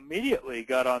 immediately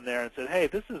got on there and said, hey,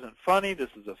 this isn't funny, this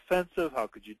is offensive, how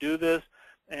could you do this?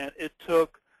 And it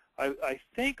took, I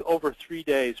think, over 3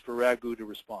 days for Ragu to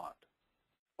respond.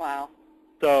 Wow.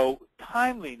 So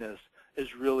timeliness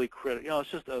is really critical. You know, it's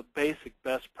just a basic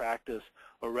best practice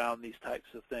around these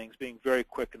types of things, being very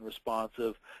quick and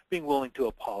responsive, being willing to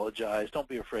apologize. Don't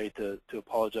be afraid to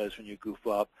apologize when you goof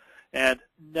up. And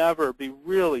never be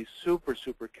really super,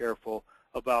 super careful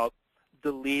about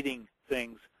deleting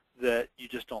things that you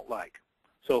just don't like.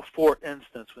 So for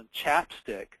instance, when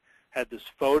Chapstick had this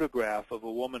photograph of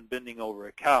a woman bending over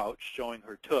a couch showing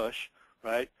her tush,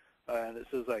 right? And it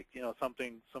says like, you know, some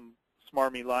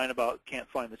smarmy line about can't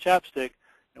find the chapstick,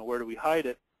 you know, where do we hide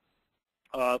it?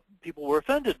 People were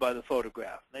offended by the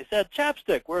photograph. They said,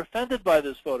 chapstick, we're offended by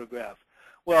this photograph.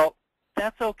 Well,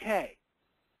 that's okay.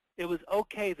 It was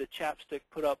okay that Chapstick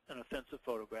put up an offensive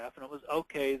photograph, and it was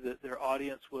okay that their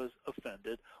audience was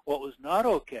offended. What was not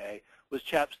okay was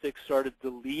Chapstick started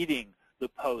deleting the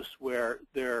posts where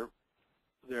their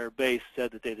base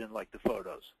said that they didn't like the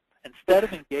photos. Instead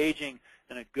of engaging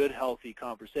in a good, healthy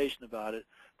conversation about it,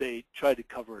 they tried to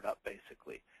cover it up,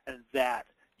 basically. And that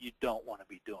you don't want to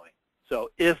be doing. So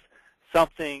if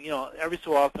something, you know, every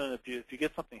so often, if you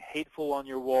get something hateful on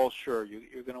your wall, sure,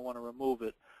 you're going to want to remove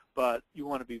it. But you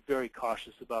want to be very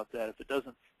cautious about that. If it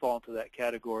doesn't fall into that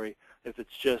category, if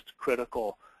it's just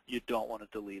critical, you don't want to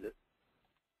delete it.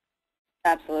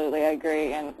 Absolutely, I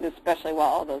agree. And especially while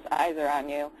all those eyes are on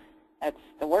you, that's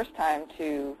the worst time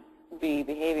to be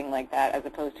behaving like that, as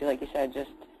opposed to, like you said,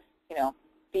 just, you know,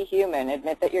 be human,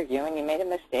 admit that you're human, you made a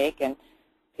mistake, and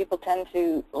people tend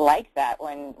to like that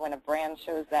when a brand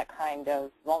shows that kind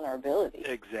of vulnerability.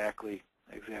 Exactly,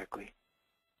 exactly.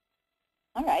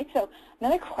 All right, so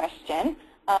another question.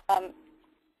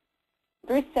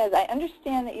 Bruce says, I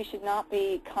understand that you should not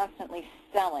be constantly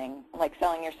selling, like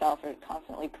selling yourself or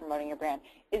constantly promoting your brand.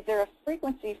 Is there a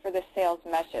frequency for the sales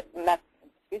message?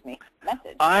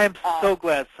 I'm so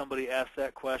glad somebody asked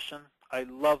that question. I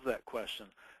love that question,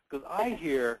 because I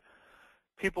hear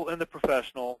people in the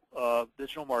professional,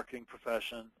 digital marketing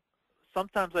profession,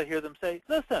 sometimes I hear them say,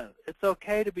 listen, it's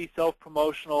okay to be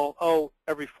self-promotional,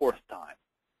 every fourth time,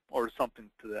 or something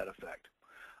to that effect.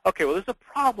 Okay, well, there's a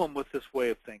problem with this way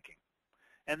of thinking,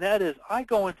 and that is I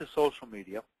go into social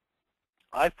media,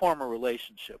 I form a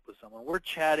relationship with someone, we're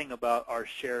chatting about our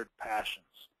shared passions,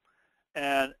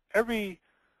 and every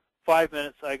 5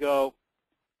 minutes I go,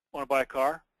 want to buy a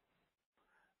car?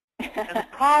 And the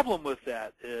problem with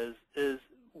that is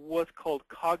what's called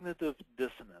cognitive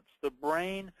dissonance. The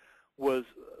brain was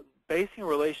basing a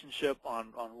relationship on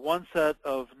one set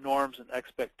of norms and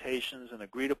expectations and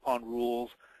agreed upon rules,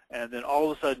 and then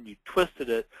all of a sudden you twisted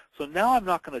it. So now I'm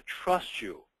not going to trust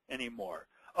you anymore.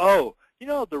 Oh,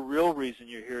 the real reason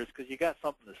you're here is because you got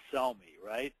something to sell me,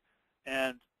 right?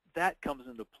 And that comes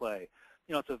into play.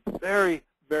 It's a very,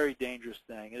 very dangerous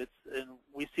thing, and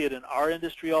we see it in our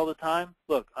industry all the time.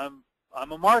 Look, I'm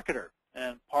a marketer,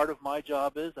 and part of my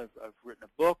job is I've written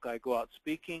a book, I go out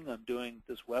speaking, I'm doing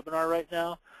this webinar right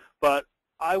now, but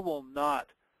I will not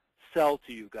sell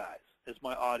to you guys as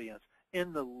my audience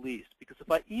in the least, because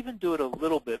if I even do it a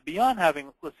little bit, beyond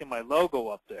having, let's say, my logo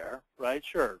up there, right,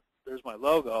 sure, there's my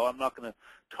logo, I'm not going to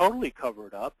totally cover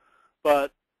it up,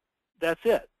 but that's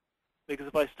it. Because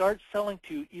if I start selling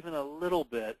to you even a little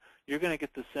bit, you're going to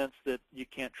get the sense that you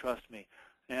can't trust me.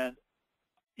 And,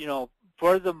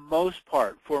 for the most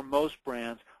part, for most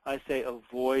brands, I say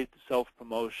avoid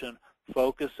self-promotion.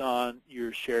 Focus on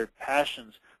your shared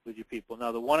passions with your people.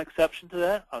 Now, the one exception to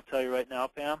that, I'll tell you right now,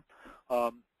 Pam,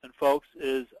 and folks,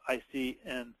 is I see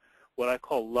in what I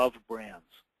call love brands.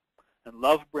 And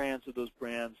love brands are those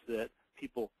brands that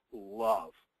people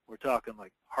love. We're talking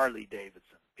like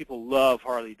Harley-Davidson. People love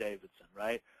Harley-Davidson,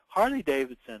 right?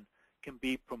 Harley-Davidson can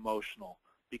be promotional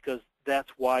because that's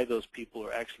why those people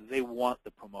are actually, they want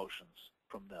the promotions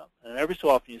from them. And every so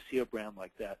often you see a brand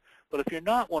like that. But if you're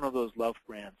not one of those love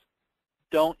brands,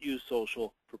 don't use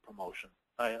social for promotion.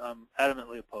 I'm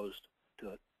adamantly opposed to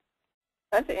it.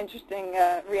 That's an interesting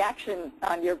reaction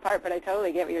on your part, but I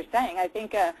totally get what you're saying. I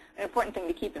think an important thing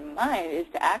to keep in mind is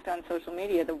to act on social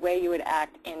media the way you would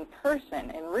act in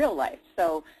person, in real life.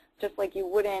 So just like you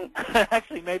wouldn't...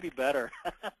 Actually, maybe better.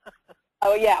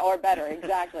 Oh, yeah, or better,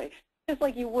 exactly. Just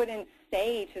like you wouldn't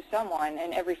say to someone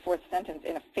in every fourth sentence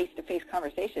in a face-to-face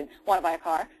conversation, want to buy a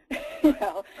car?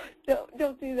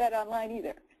 Don't do that online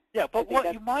either. Yeah, but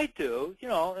what you might do,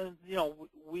 and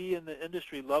we in the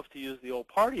industry love to use the old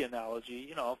party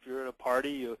analogy. If you're at a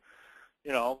party, you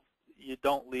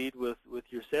don't lead with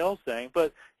your sales thing,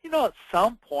 but at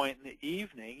some point in the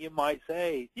evening, you might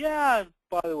say, yeah,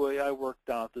 by the way, I work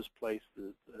down at this place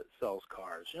that sells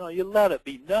cars. You let it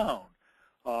be known.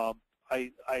 I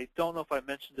don't know if I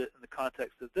mentioned it in the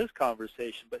context of this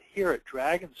conversation, but here at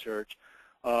Dragon Search,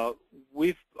 our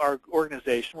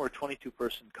organization, we're a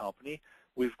 22-person company.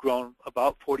 We've grown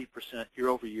about 40% year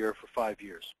over year for 5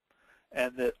 years.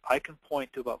 And that I can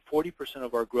point to about 40%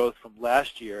 of our growth from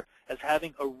last year as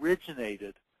having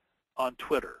originated on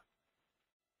Twitter.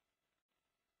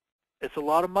 It's a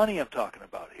lot of money I'm talking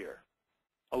about here.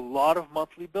 A lot of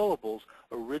monthly billables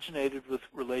originated with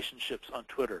relationships on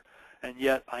Twitter. And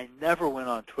yet I never went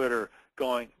on Twitter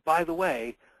going, by the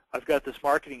way, I've got this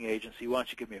marketing agency, why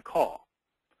don't you give me a call?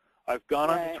 I've gone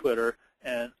onto Twitter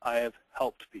and I have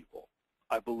helped people.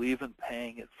 I believe in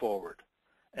paying it forward,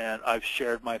 and I've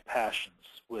shared my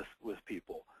passions with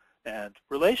people, and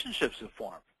relationships have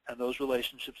formed, and those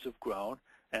relationships have grown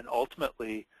and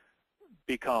ultimately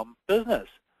become business.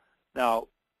 Now,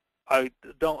 I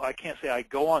can't say I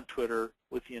go on Twitter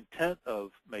with the intent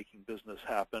of making business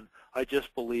happen. I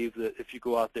just believe that if you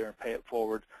go out there and pay it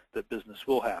forward, that business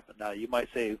will happen. Now, you might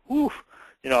say, "Oof,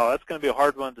 that's going to be a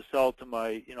hard one to sell to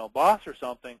my boss or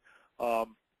something."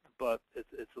 But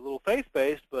it's a little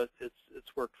faith-based, but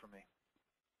it's worked for me.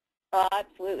 Well, I'll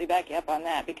absolutely back you up on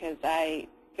that because I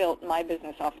built my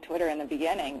business off of Twitter in the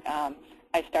beginning.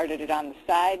 I started it on the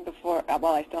side before,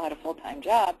 while I still had a full-time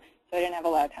job, so I didn't have a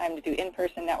lot of time to do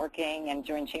in-person networking and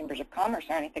join chambers of commerce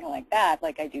or anything like that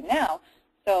like I do now.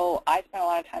 So I spent a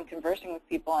lot of time conversing with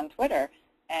people on Twitter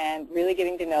and really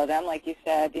getting to know them, like you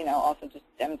said, also just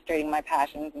demonstrating my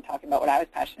passions and talking about what I was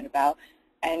passionate about,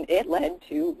 and it led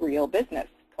to real business.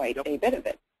 Quite a bit of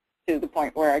it, to the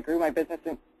point where I grew my business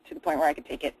and to the point where I could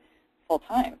take it full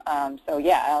time. So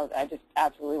yeah, I just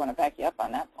absolutely want to back you up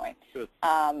on that point. Good.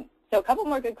 So a couple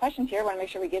more good questions here I want to make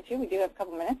sure we get to. We do have a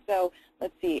couple minutes, so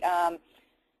let's see. How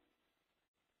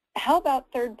about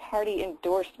third-party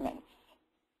endorsements?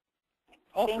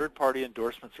 Oh, third-party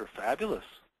endorsements are fabulous.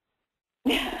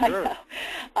 Yeah, sure.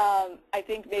 I know. I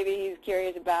think maybe he's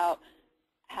curious about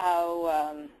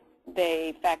how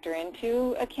they factor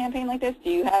into a campaign like this. Do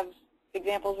you have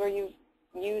examples where you've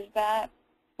used that?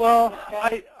 Well,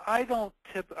 I don't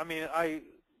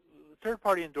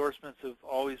third-party endorsements have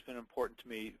always been important to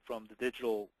me from the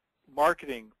digital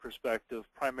marketing perspective,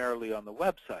 primarily on the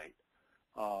website.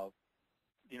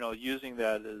 Using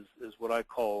that is what I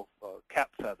call cap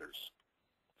feathers.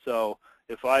 So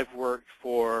if I've worked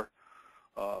for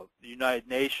the United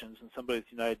Nations and somebody at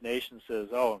the United Nations says,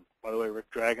 oh, and by the way, Rick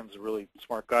Dragon's a really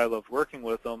smart guy, I loved working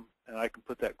with him, and I can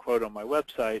put that quote on my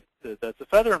website, that's a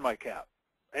feather in my cap.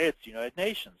 Hey, it's the United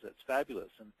Nations. That's fabulous.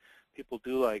 And people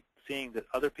do like seeing that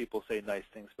other people say nice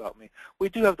things about me. We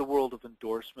do have the world of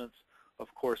endorsements,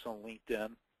 of course, on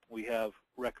LinkedIn. We have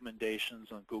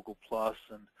recommendations on Google Plus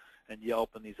and Yelp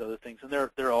and these other things, and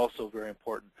they're also very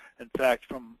important. In fact,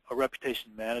 from a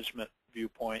reputation management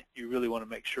viewpoint, you really want to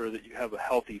make sure that you have a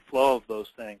healthy flow of those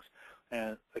things,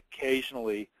 and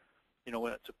occasionally,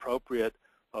 when it's appropriate,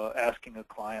 asking a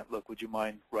client, look, would you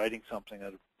mind writing something?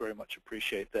 I'd very much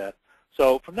appreciate that.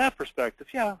 So from that perspective,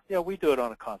 yeah, we do it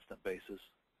on a constant basis.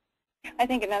 I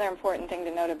think another important thing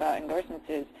to note about endorsements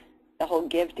is the whole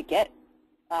give to get,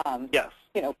 yes.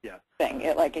 thing.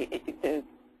 The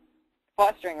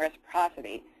fostering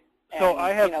reciprocity. So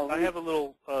I have a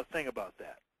little thing about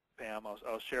that, Pam.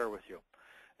 I'll share with you.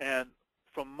 And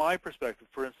from my perspective,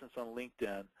 for instance, on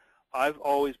LinkedIn, I've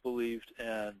always believed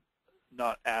in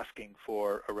not asking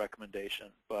for a recommendation,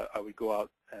 but I would go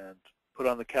out and put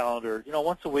on the calendar,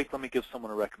 once a week, let me give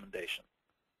someone a recommendation.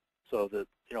 So that,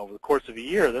 over the course of a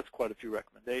year, that's quite a few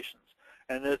recommendations.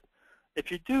 And that if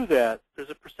you do that, there's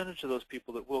a percentage of those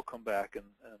people that will come back and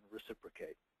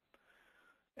reciprocate.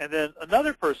 And then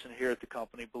another person here at the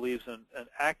company believes in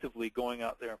actively going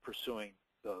out there and pursuing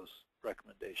those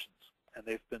recommendations, and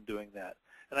they've been doing that.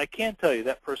 And I can tell you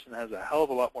that person has a hell of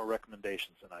a lot more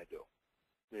recommendations than I do.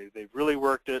 They've really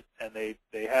worked it, and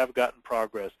they have gotten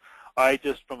progress. I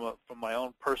just, from my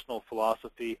own personal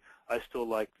philosophy, I still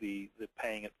like the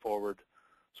paying it forward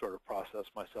sort of process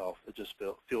myself. It just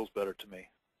feels better to me.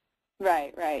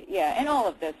 Right, yeah. In all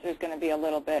of this, there's going to be a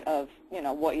little bit of,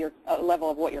 a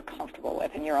level of what you're comfortable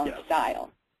with in your own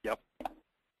style. Yep.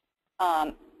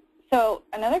 So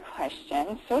another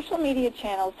question, social media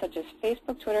channels such as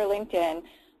Facebook, Twitter, LinkedIn,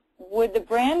 would the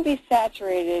brand be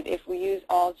saturated if we use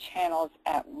all channels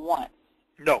at once?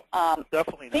 No,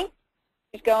 definitely not. I think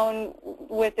he's going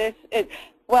with this.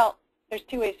 Well, there's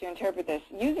two ways to interpret this.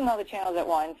 Using all the channels at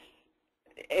once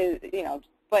is,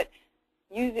 but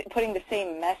putting the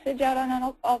same message out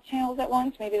on all channels at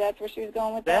once, maybe that's where she was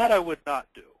going with that? That I would not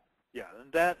do. Yeah,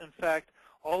 and that, in fact,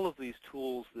 all of these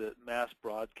tools that mass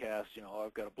broadcast,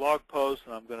 I've got a blog post,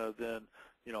 and I'm going to then,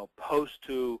 post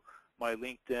to my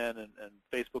LinkedIn and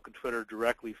Facebook and Twitter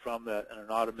directly from that in an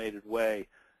automated way.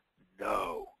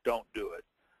 No, don't do it.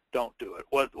 Don't do it.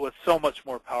 What's so much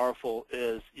more powerful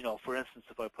is, for instance,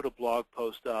 if I put a blog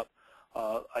post up,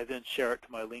 I then share it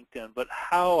to my LinkedIn, but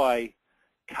how I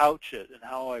couch it and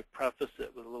how I preface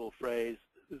it with a little phrase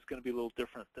is going to be a little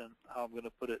different than how I'm going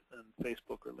to put it in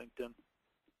Facebook or LinkedIn.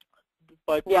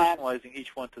 By personalizing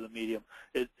each one to the medium,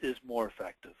 it is more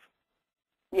effective.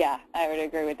 Yeah, I would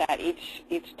agree with that. Each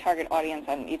target audience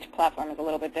on each platform is a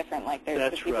little bit different. Like there's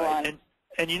That's the people right. on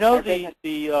and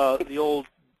the old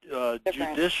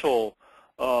judicial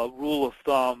rule of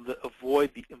thumb that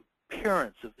avoid the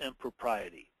appearance of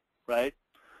impropriety, right?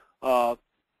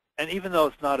 And even though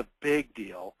it's not a big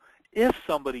deal, if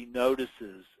somebody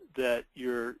notices that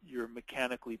you're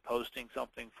mechanically posting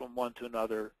something from one to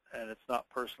another and it's not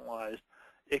personalized,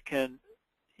 it can,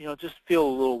 just feel a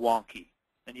little wonky,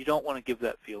 and you don't want to give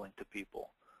that feeling to people.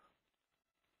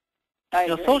 I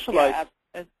agree. Social life,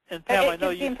 yeah. and Pam, I know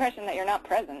it gives the impression that you're not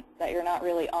present, that you're not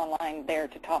really online there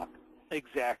to talk.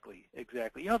 Exactly.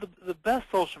 The best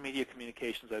social media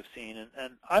communications I've seen,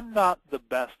 and I'm not the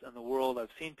best in the world. I've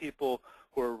seen people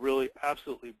who are really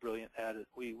absolutely brilliant at it.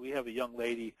 We have a young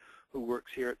lady who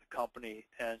works here at the company,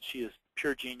 and she is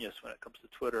pure genius when it comes to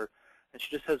Twitter, and she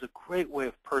just has a great way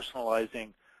of personalizing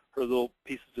her little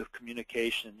pieces of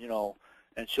communication,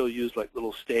 and she'll use like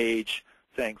little stage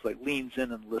things like leans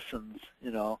in and listens,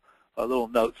 little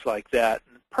notes like that,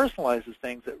 and personalizes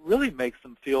things that really makes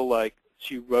them feel like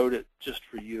she wrote it just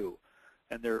for you,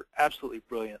 and they're absolutely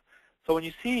brilliant. So when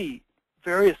you see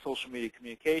various social media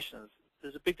communications,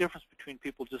 there's a big difference between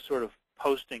people just sort of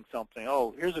posting something,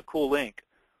 oh, here's a cool link,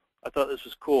 I thought this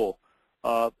was cool.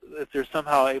 If they're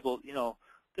somehow able,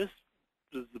 this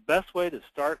is the best way to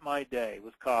start my day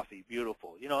with coffee,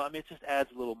 beautiful. It just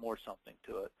adds a little more something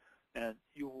to it. And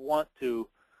you want to,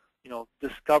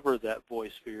 discover that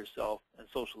voice for yourself in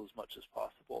social as much as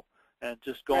possible. And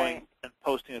just going and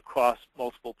posting across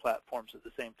multiple platforms at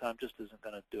the same time just isn't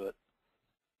going to do it.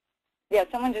 Yeah,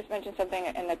 someone just mentioned something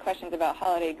in the questions about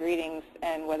holiday greetings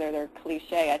and whether they're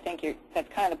cliche. I think that's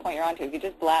kind of the point you're onto. If you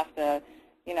just blast a,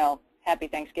 Happy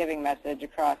Thanksgiving message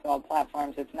across all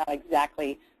platforms, it's not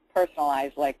exactly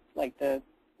personalized like the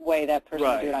way that person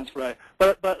would do it on Twitter.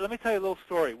 Right. But let me tell you a little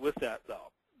story with that,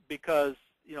 though, because,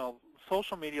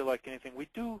 social media, like anything, we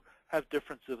do have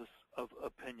differences of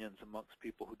opinions amongst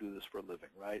people who do this for a living,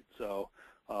 right? So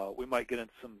we might get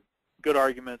into some good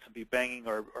arguments and be banging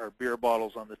our beer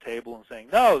bottles on the table and saying,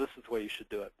 no, this is the way you should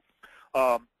do it.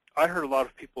 I heard a lot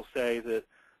of people say that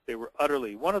they were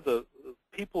utterly, one of the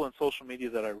people in social media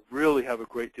that I really have a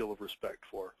great deal of respect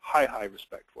for, high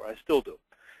respect for, I still do.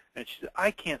 And she said,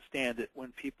 I can't stand it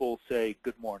when people say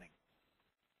good morning.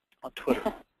 on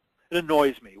Twitter. It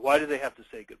annoys me. Why do they have to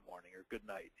say good morning or good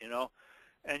night, you know?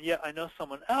 And yet I know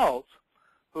someone else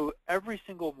who every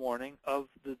single morning of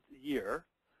the year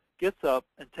gets up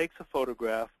and takes a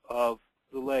photograph of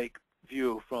the lake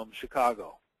view from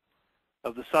Chicago,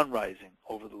 of the sun rising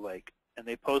over the lake, and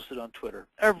they post it on Twitter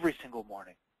every single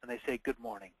morning, and they say, good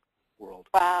morning, world.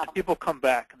 Wow. And people come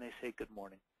back and they say, good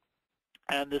morning.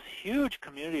 And this huge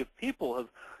community of people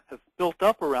have built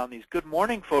up around these good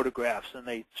morning photographs, and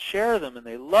they share them, and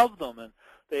they love them, and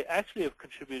they actually have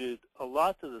contributed a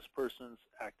lot to this person's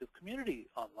active community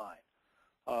online.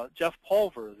 Jeff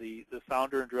Pulver, the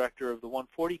founder and director of the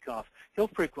 140 Conf, he'll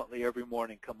frequently every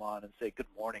morning come on and say, good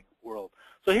morning, world.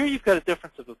 So here you've got a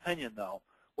difference of opinion, though,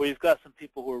 where you've got some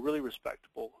people who are really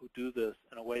respectable, who do this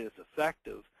in a way that's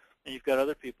effective, and you've got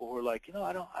other people who are like, you know,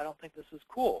 I don't think this is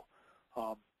cool.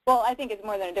 Well, I think it's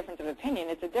more than a difference of opinion.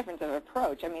 It's a difference of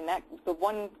approach. I mean, the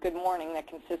one good morning that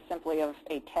consists simply of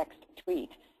a text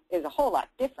tweet is a whole lot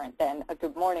different than a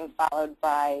good morning followed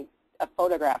by a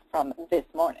photograph from this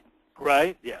morning.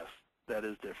 Right? Yes, that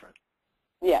is different.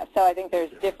 Yeah, so I think there's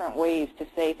different ways to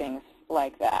say things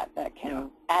like that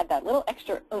can add that little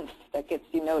extra oomph that gets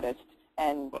you noticed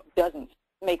and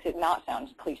makes it not sound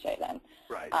cliche then.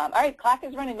 Right. All right, clock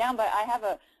is running down, but I have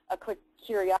a quick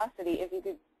curiosity. If you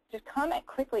could just comment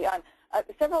quickly on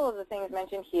several of the things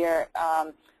mentioned here.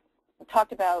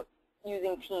 Talked about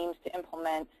using teams to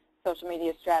implement social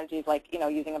media strategies, like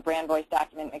using a brand voice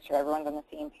document, make sure everyone's on the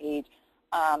same page.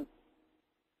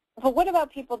 But what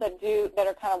about people that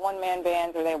are kind of one-man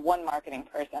bands, or they have one marketing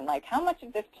person? Like, how much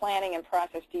of this planning and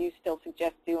process do you still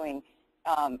suggest doing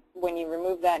when you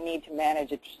remove that need to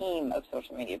manage a team of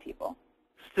social media people?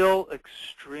 Still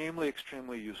extremely,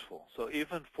 extremely useful. So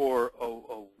even for a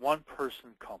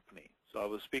one-person company. So I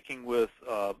was speaking with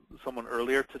someone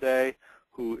earlier today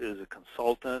who is a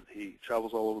consultant. He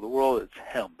travels all over the world. It's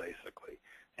him, basically,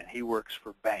 and he works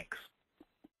for banks.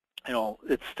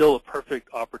 It's still a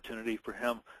perfect opportunity for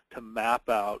him to map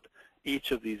out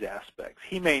each of these aspects.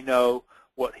 He may know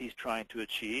what he's trying to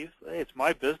achieve. Hey, it's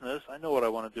my business. I know what I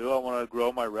want to do. I want to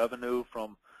grow my revenue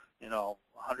from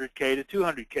 100K to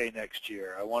 200K next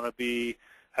year. I want to be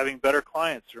having better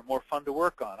clients or more fun to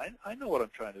work on. I know what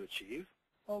I'm trying to achieve.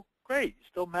 Well, great. You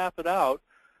still map it out.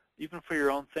 Even for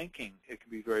your own thinking, it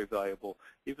can be very valuable.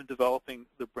 Even developing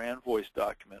the brand voice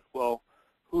document. Well,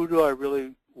 who do I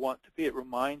really want to be? It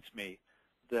reminds me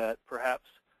that perhaps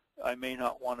I may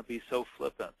not want to be so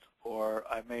flippant, or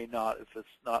I may not, if it's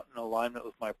not in alignment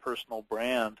with my personal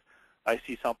brand, I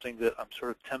see something that I'm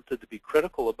sort of tempted to be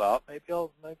critical about, maybe I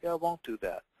won't do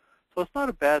that. So it's not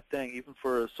a bad thing, even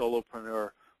for a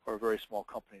solopreneur or a very small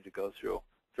company to go through.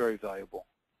 Very valuable.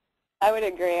 I would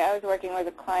agree. I was working with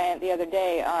a client the other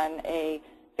day on a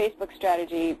Facebook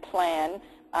strategy plan,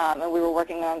 and we were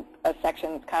working on a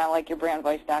section that's kind of like your brand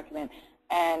voice document.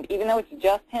 And even though it's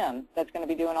just him that's going to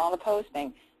be doing all the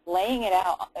posting, laying it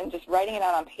out and just writing it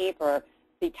out on paper,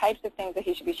 the types of things that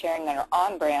he should be sharing that are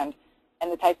on brand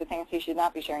and the types of things he should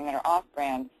not be sharing that are off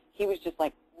brand, he was just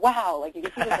like, wow, like you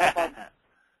could see this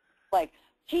like,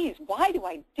 geez, why do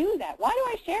I do that? Why do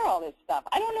I share all this stuff?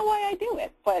 I don't know why I do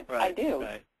it, but I do.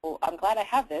 Right. Well, I'm glad I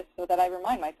have this so that I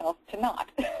remind myself to not.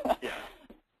 Yeah.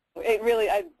 It really,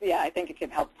 I think it can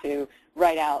help to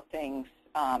write out things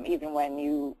even when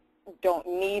you don't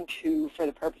need to for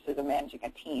the purposes of managing a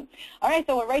team. All right,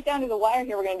 so we're right down to the wire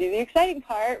here. We're going to do the exciting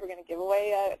part. We're going to give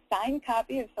away a signed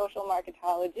copy of Social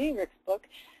Marketology, Rick's book,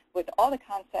 with all the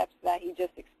concepts that he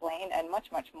just explained and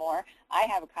much, much more. I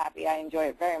have a copy. I enjoy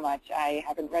it very much. I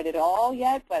haven't read it all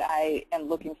yet, but I am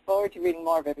looking forward to reading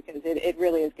more of it because it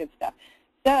really is good stuff.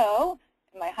 So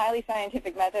my highly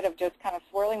scientific method of just kind of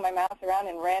swirling my mouse around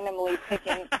and randomly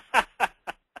picking,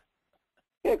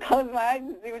 close my eyes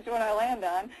and see which one I land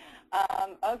on.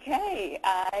 Okay,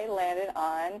 I landed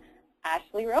on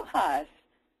Ashley Rojas.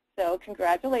 So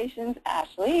congratulations,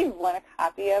 Ashley. You've won a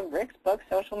copy of Rick's book,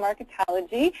 Social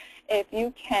Marketology. If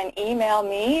you can email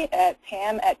me at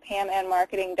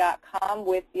pam@pamandmarketing.com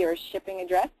with your shipping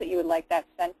address that you would like that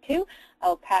sent to,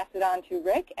 I'll pass it on to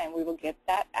Rick, and we will get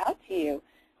that out to you.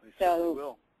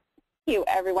 So thank you,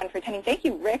 everyone, for attending. Thank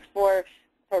you, Rick, for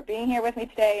being here with me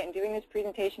today and doing this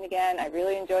presentation again. I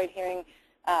really enjoyed hearing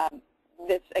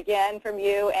this again from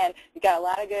you, and we got a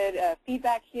lot of good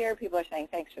feedback here. People are saying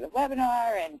thanks for the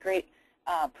webinar and great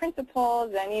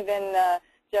principles, and even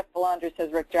Jeff Belanger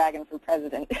says Rick Dragon for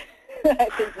president. I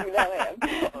think you know him.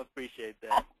 I appreciate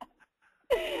that.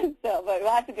 So, but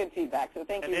lots of good feedback, so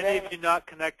thank you very much. And any of you not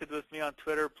connected with me on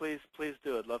Twitter, please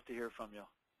do. I'd love to hear from you.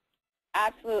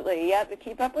 Absolutely. Yeah, to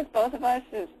keep up with both of us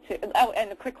is to, oh,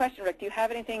 and a quick question, Rick, do you have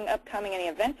anything upcoming, any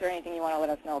events or anything you want to let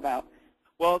us know about?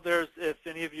 Well, if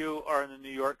any of you are in the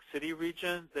New York City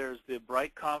region, there's the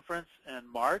Bright Conference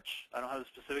in March. I don't have a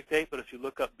specific date, but if you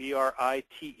look up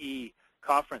BRITE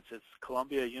Conference, it's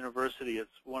Columbia University. It's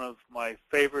one of my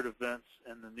favorite events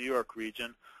in the New York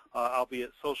region. I'll be at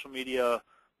Social Media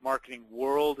Marketing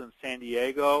World in San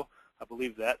Diego. I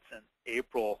believe that's in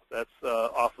April. That's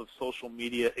off of Social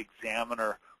Media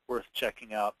Examiner, worth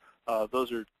checking out.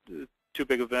 Those are two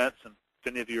big events, and if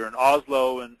any of you are in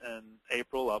Oslo in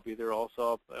April, I'll be there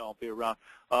also. I'll be around.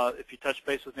 If you touch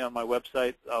base with me on my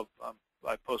website,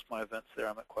 I post my events there.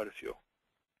 I'm at quite a few.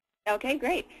 Okay,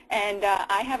 great. And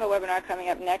I have a webinar coming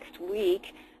up next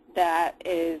week that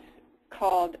is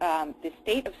called The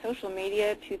State of Social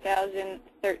Media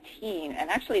 2013. And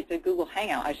actually, it's a Google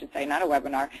Hangout, I should say, not a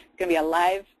webinar. It's going to be a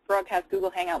live broadcast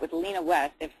Google Hangout with Lena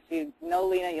West. If you know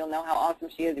Lena, you'll know how awesome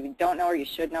she is. If you don't know her, you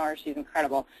should know her. She's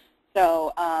incredible.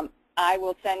 So I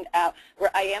will send out,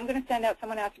 I am going to send out,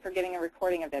 someone asked for getting a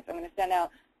recording of this. I'm going to send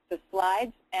out the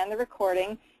slides and the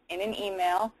recording in an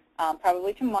email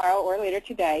probably tomorrow or later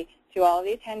today to all of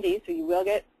the attendees. So you will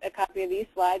get a copy of these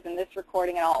slides and this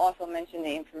recording, and I'll also mention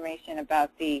the information about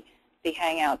the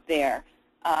Hangout there.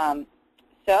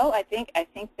 So I think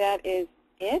that is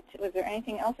it. Was there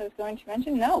anything else I was going to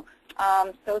mention? No.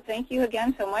 So thank you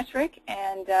again so much, Rick,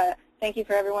 and thank you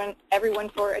for everyone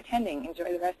for attending.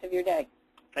 Enjoy the rest of your day.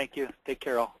 Thank you. Take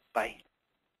care, all. Bye.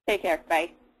 Take care.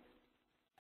 Bye.